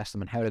to assess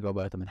them, and how to go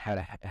about them, and how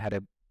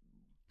to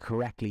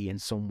correctly in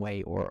some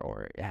way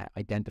or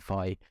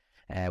identify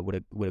with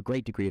a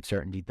great degree of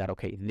certainty that,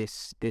 okay,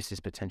 this is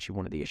potentially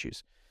one of the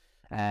issues.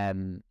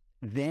 Then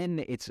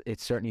it's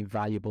certainly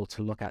valuable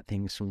to look at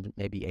things from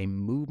maybe a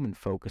movement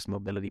focused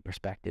mobility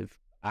perspective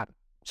at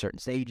certain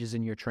stages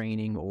in your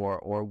training,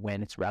 or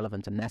when it's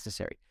relevant and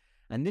necessary.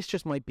 And this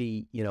just might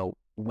be,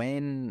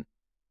 when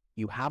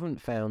you haven't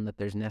found that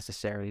there's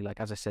necessarily, like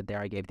as I said there,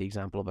 I gave the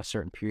example of a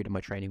certain period of my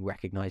training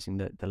recognizing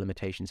the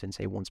limitations in,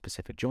 say, one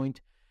specific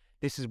joint.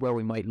 This is where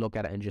we might look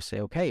at it and just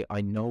say, okay,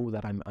 I know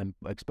that I'm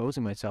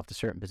exposing myself to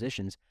certain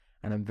positions,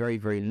 and I'm very,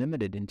 very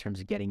limited in terms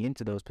of getting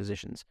into those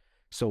positions.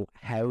 So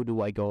how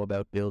do I go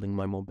about building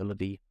my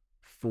mobility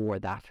for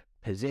that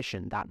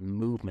position, that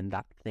movement,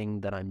 that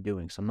thing that I'm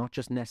doing? So not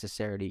just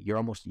necessarily,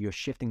 you're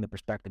shifting the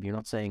perspective. You're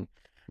not saying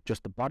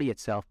just the body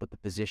itself, but the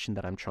position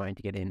that I'm trying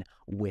to get in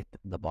with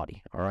the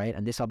body. All right.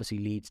 And this obviously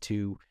leads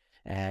to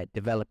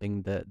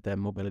developing the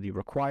mobility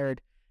required,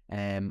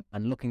 and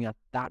looking at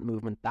that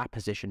movement, that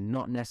position,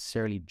 not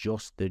necessarily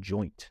just the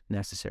joint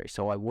necessary.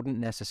 So I wouldn't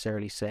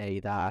necessarily say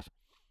that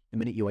the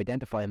minute you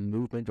identify a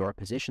movement or a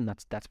position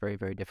that's very,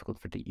 very difficult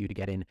for you to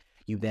get in,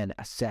 you then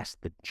assess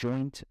the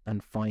joint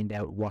and find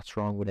out what's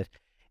wrong with it.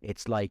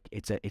 It's like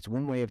it's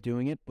one way of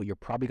doing it, but you're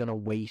probably going to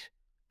wait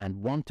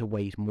and want to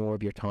wait more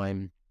of your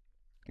time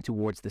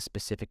towards the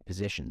specific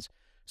positions.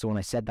 So when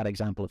I said that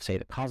example of, say,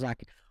 the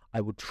Cossack,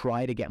 I would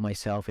try to get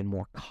myself in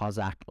more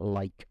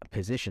Cossack-like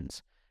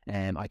positions.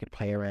 I could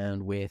play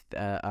around with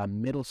a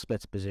middle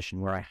splits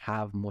position where I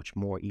have much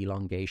more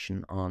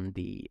elongation on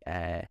the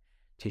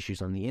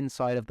tissues on the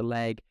inside of the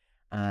leg,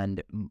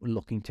 and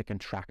looking to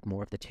contract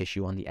more of the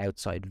tissue on the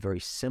outside, very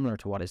similar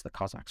to what is the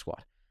Cossack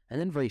squat. And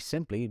then very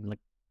simply, like,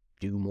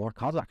 do more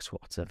Cossack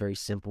squats. A very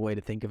simple way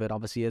to think of it,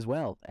 obviously, as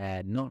well.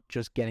 Not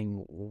just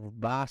getting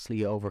vastly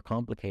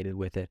overcomplicated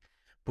with it,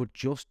 but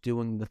just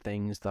doing the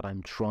things that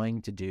I'm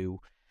trying to do,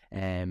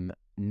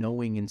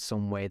 knowing in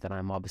some way that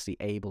I'm obviously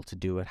able to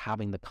do it,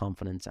 having the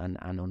confidence and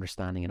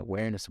understanding and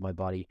awareness of my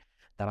body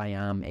that I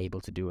am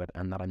able to do it,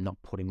 and that I'm not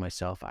putting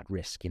myself at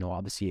risk.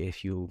 Obviously,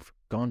 if you've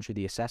gone through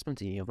the assessment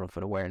and you have enough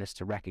awareness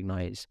to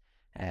recognize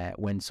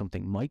when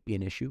something might be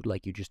an issue,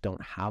 like you just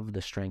don't have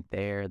the strength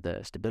there,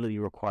 the stability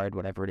required,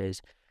 whatever it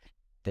is,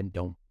 then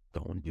don't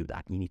go and do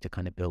that. You need to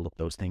kind of build up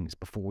those things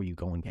before you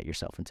go and get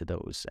yourself into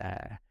those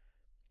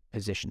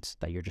positions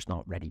that you're just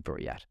not ready for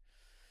yet.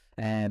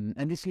 And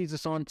this leads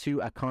us on to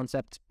a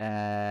concept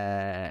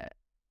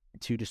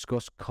to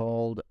discuss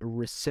called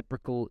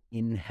reciprocal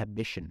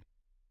inhibition.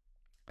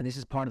 And this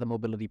is part of the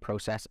mobility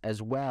process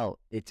as well.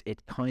 It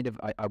kind of,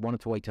 I wanted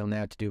to wait till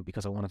now to do it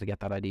because I wanted to get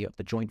that idea of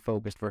the joint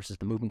focused versus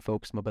the movement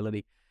focused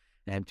mobility.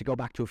 And to go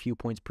back to a few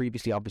points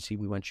previously, obviously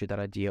we went through that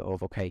idea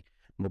of, okay,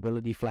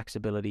 mobility,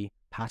 flexibility,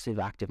 passive,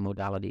 active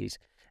modalities,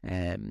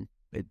 the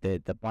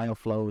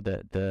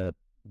bioflow,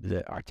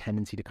 our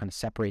tendency to kind of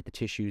separate the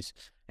tissues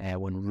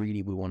when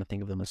really we want to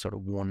think of them as sort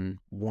of one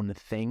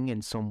thing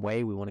in some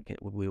way. We want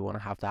to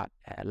have that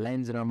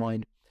lens in our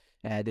mind.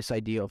 This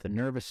idea of the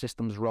nervous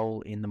system's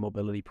role in the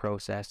mobility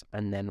process,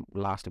 and then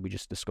lastly we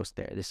just discussed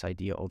there this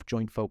idea of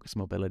joint focused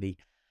mobility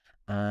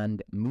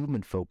and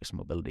movement focused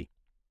mobility.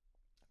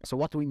 So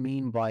what do we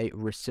mean by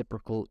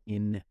reciprocal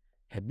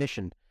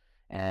inhibition?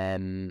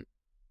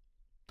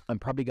 I'm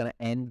probably going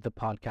to end the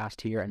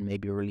podcast here and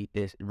maybe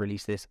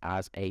release this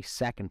as a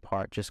second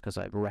part, just because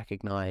I've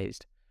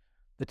recognized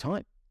the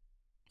time.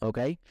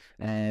 Okay,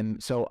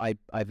 so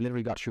I've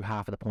literally got through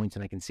half of the points,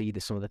 and I can see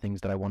some of the things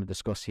that I want to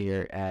discuss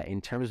here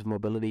in terms of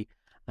mobility.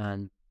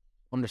 And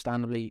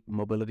understandably,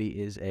 mobility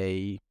is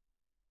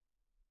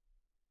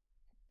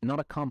not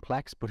a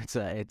complex, but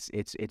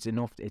it's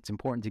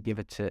important to give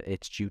it to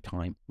its due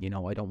time. You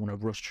know, I don't want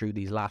to rush through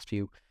these last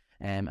few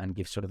and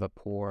give sort of a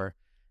poor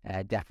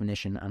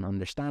definition and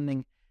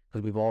understanding,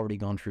 because we've already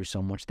gone through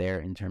so much there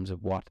in terms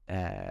of what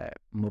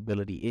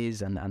mobility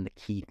is and the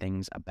key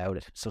things about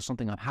it. So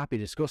something I'm happy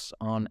to discuss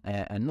on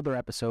another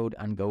episode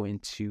and go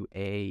into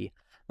a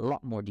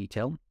lot more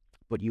detail,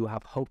 but you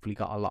have hopefully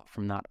got a lot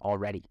from that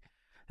already.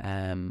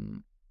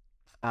 And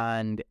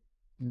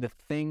the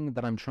thing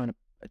that I'm trying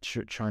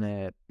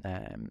to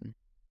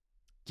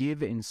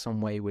give in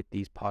some way with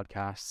these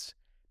podcasts,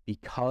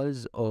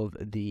 because of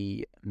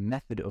the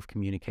method of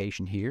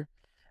communication here,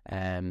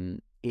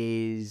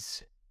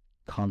 is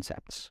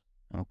concepts.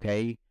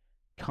 Okay,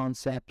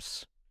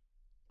 concepts,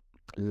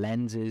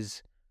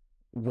 lenses,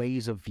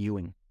 ways of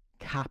viewing,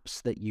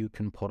 caps that you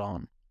can put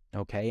on.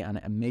 Okay, and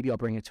maybe I'll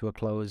bring it to a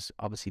close,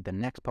 obviously the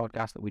next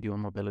podcast that we do on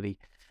mobility,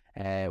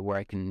 where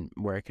I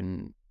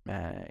can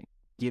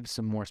give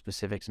some more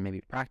specifics and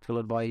maybe practical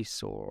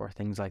advice or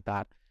things like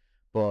that.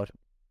 But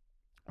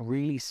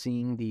really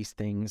seeing these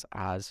things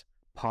as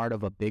part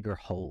of a bigger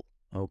whole.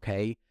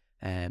 Okay,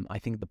 I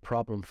think the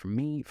problem for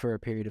me for a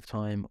period of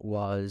time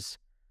was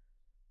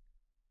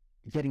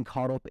getting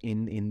caught up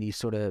in these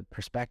sort of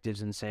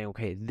perspectives and saying,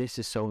 okay, this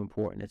is so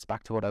important. It's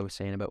back to what I was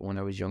saying about when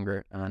I was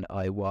younger and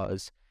I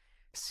was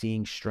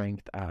seeing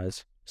strength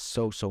as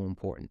so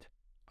important.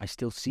 I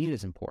still see it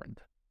as important,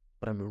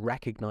 but I'm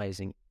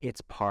recognizing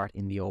its part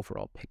in the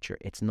overall picture.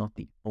 It's not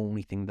the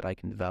only thing that I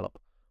can develop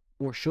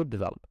or should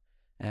develop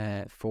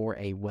for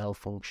a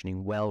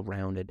well-functioning,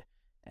 well-rounded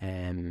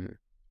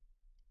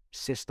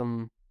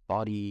system,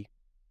 body,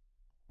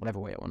 whatever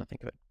way I want to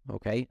think of it.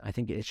 Okay, I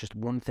think it's just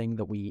one thing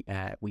that we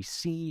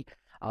see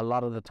a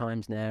lot of the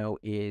times now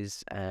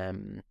is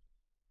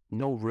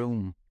no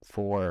room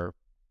for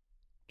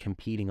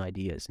competing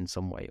ideas in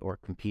some way, or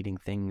competing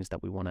things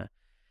that we want to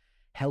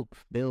help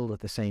build at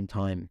the same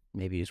time,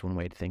 maybe is one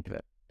way to think of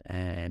it.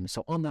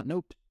 So on that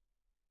note,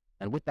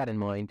 and with that in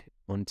mind,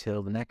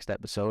 until the next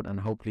episode,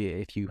 and hopefully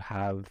if you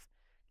have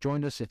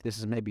joined us, if this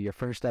is maybe your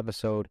first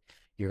episode,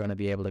 you're going to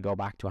be able to go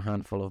back to a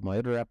handful of my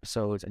other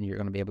episodes and you're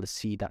going to be able to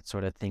see that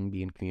sort of thing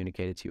being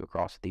communicated to you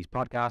across these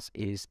podcasts,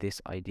 is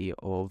this idea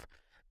of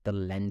the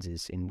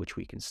lenses in which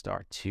we can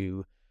start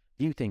to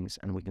view things,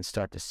 and we can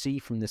start to see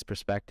from this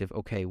perspective,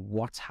 okay,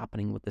 what's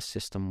happening with the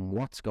system,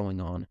 what's going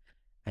on,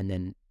 and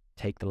then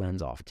take the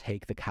lens off,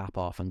 take the cap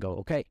off and go,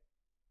 okay,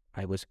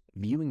 I was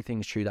viewing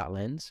things through that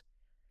lens.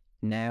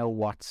 Now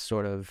what's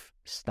sort of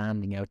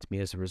standing out to me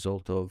as a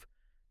result of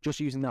just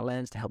using that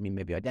lens to help me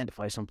maybe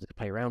identify something, to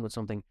play around with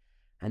something,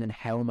 and then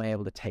how am I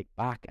able to take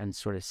back and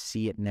sort of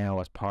see it now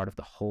as part of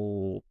the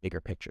whole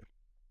bigger picture.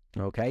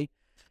 Okay.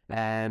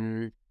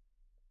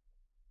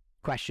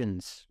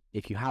 Questions,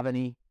 if you have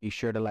any, be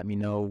sure to let me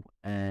know,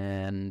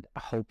 and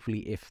hopefully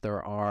if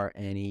there are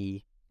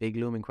any big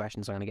looming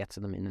questions, I'm going to get to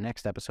them in the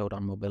next episode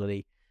on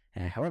mobility,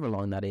 however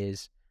long that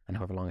is and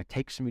however long it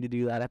takes for me to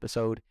do that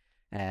episode.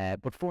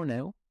 But for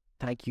now,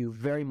 thank you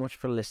very much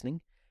for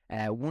listening.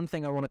 One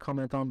thing I want to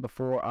comment on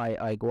before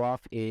I go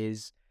off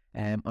is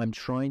I'm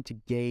trying to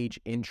gauge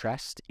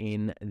interest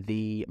in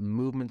the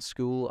movement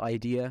school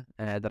idea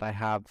that I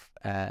have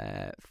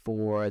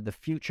for the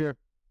future.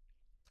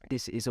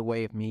 This is a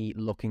way of me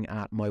looking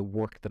at my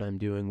work that I'm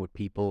doing with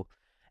people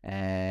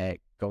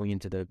going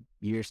into the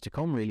years to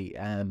come, really.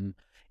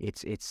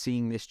 It's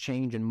seeing this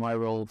change in my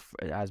role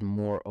as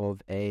more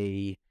of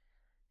a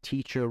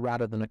teacher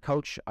rather than a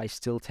coach. I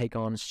still take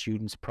on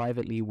students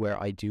privately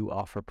where I do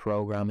offer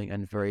programming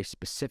and very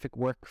specific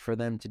work for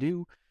them to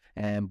do.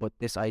 But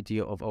this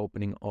idea of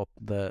opening up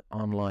the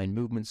online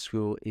movement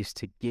school is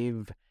to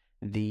give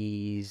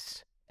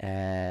these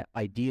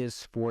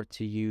ideas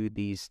to you,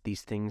 these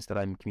things that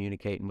I'm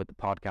communicating with the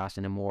podcast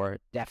in a more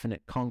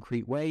definite,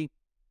 concrete way.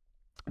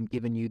 I'm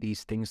giving you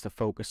these things to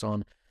focus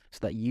on so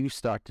that you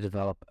start to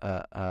develop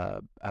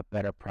a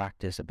better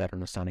practice, a better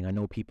understanding. I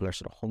know people are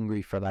sort of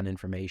hungry for that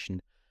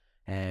information.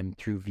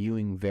 through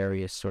viewing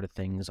various sort of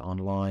things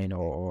online,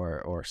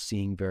 or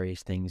seeing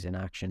various things in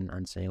action,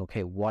 and saying,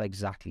 okay, what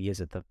exactly is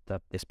it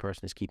that this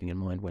person is keeping in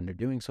mind when they're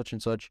doing such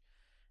and such.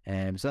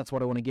 So that's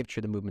what I want to give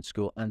through the movement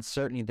school, and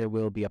certainly there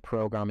will be a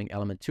programming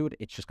element to it.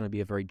 It's just going to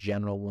be a very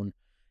general one.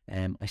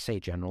 I say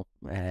general,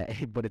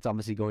 but it's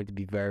obviously going to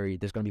be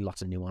there's going to be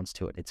lots of nuance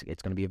to it. It's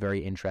going to be a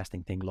very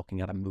interesting thing, looking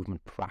at a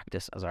movement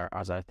practice as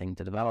our thing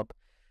to develop,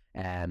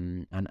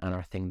 and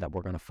our thing that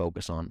we're going to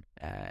focus on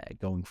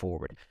going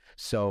forward.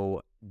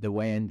 So the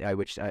way in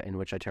which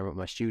I turn with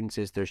my students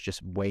is there's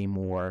just way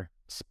more,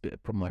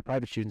 from my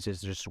private students,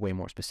 is there's just way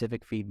more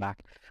specific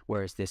feedback,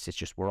 whereas this is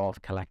just, we're all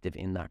collective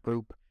in that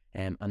group.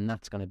 And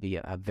that's going to be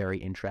a very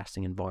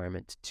interesting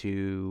environment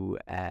to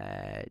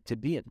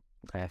be in,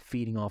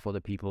 feeding off other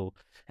people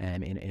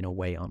in a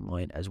way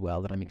online as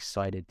well, that I'm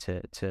excited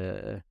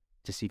to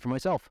see for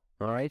myself.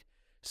 All right.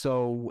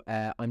 So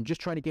I'm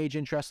just trying to gauge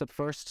interest at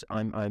first.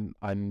 I'm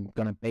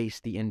gonna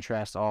base the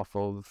interest off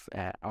of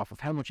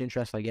how much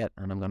interest I get,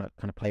 and I'm gonna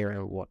kind of play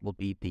around with what will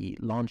be the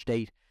launch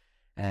date.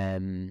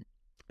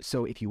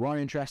 So if you are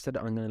interested,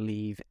 I'm gonna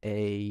leave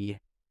a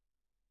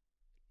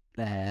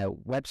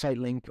website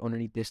link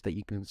underneath this that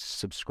you can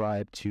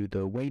subscribe to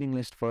the waiting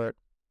list for it.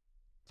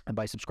 And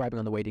by subscribing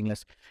on the waiting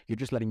list, you're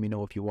just letting me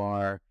know if you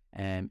are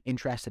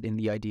interested in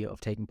the idea of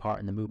taking part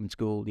in the movement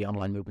school, the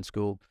online movement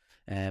school.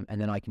 And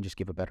then I can just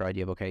give a better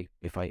idea of, okay,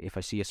 if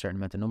I see a certain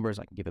amount of numbers,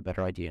 I can give a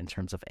better idea in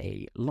terms of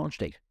a launch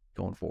date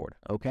going forward.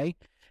 Okay.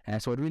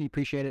 So I'd really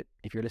appreciate it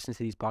if you're listening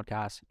to these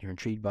podcasts, you're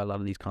intrigued by a lot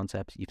of these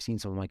concepts, you've seen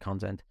some of my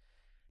content,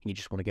 and you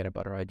just want to get a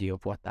better idea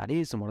of what that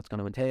is and what it's going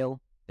to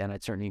entail. Then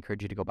I'd certainly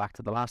encourage you to go back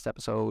to the last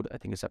episode. I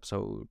think it's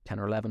episode 10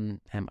 or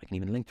 11. I can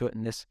even link to it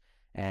in this.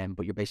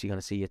 But you're basically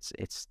going to see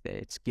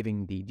it's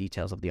giving the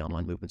details of the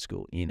online movement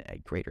school in a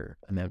greater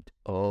amount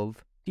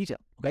of detail.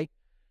 Okay,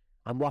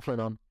 I'm waffling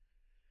on,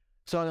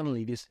 so I'm going to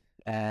leave you.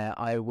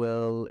 I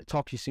will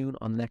talk to you soon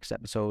on the next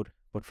episode.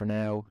 But for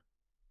now,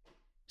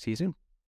 see you soon.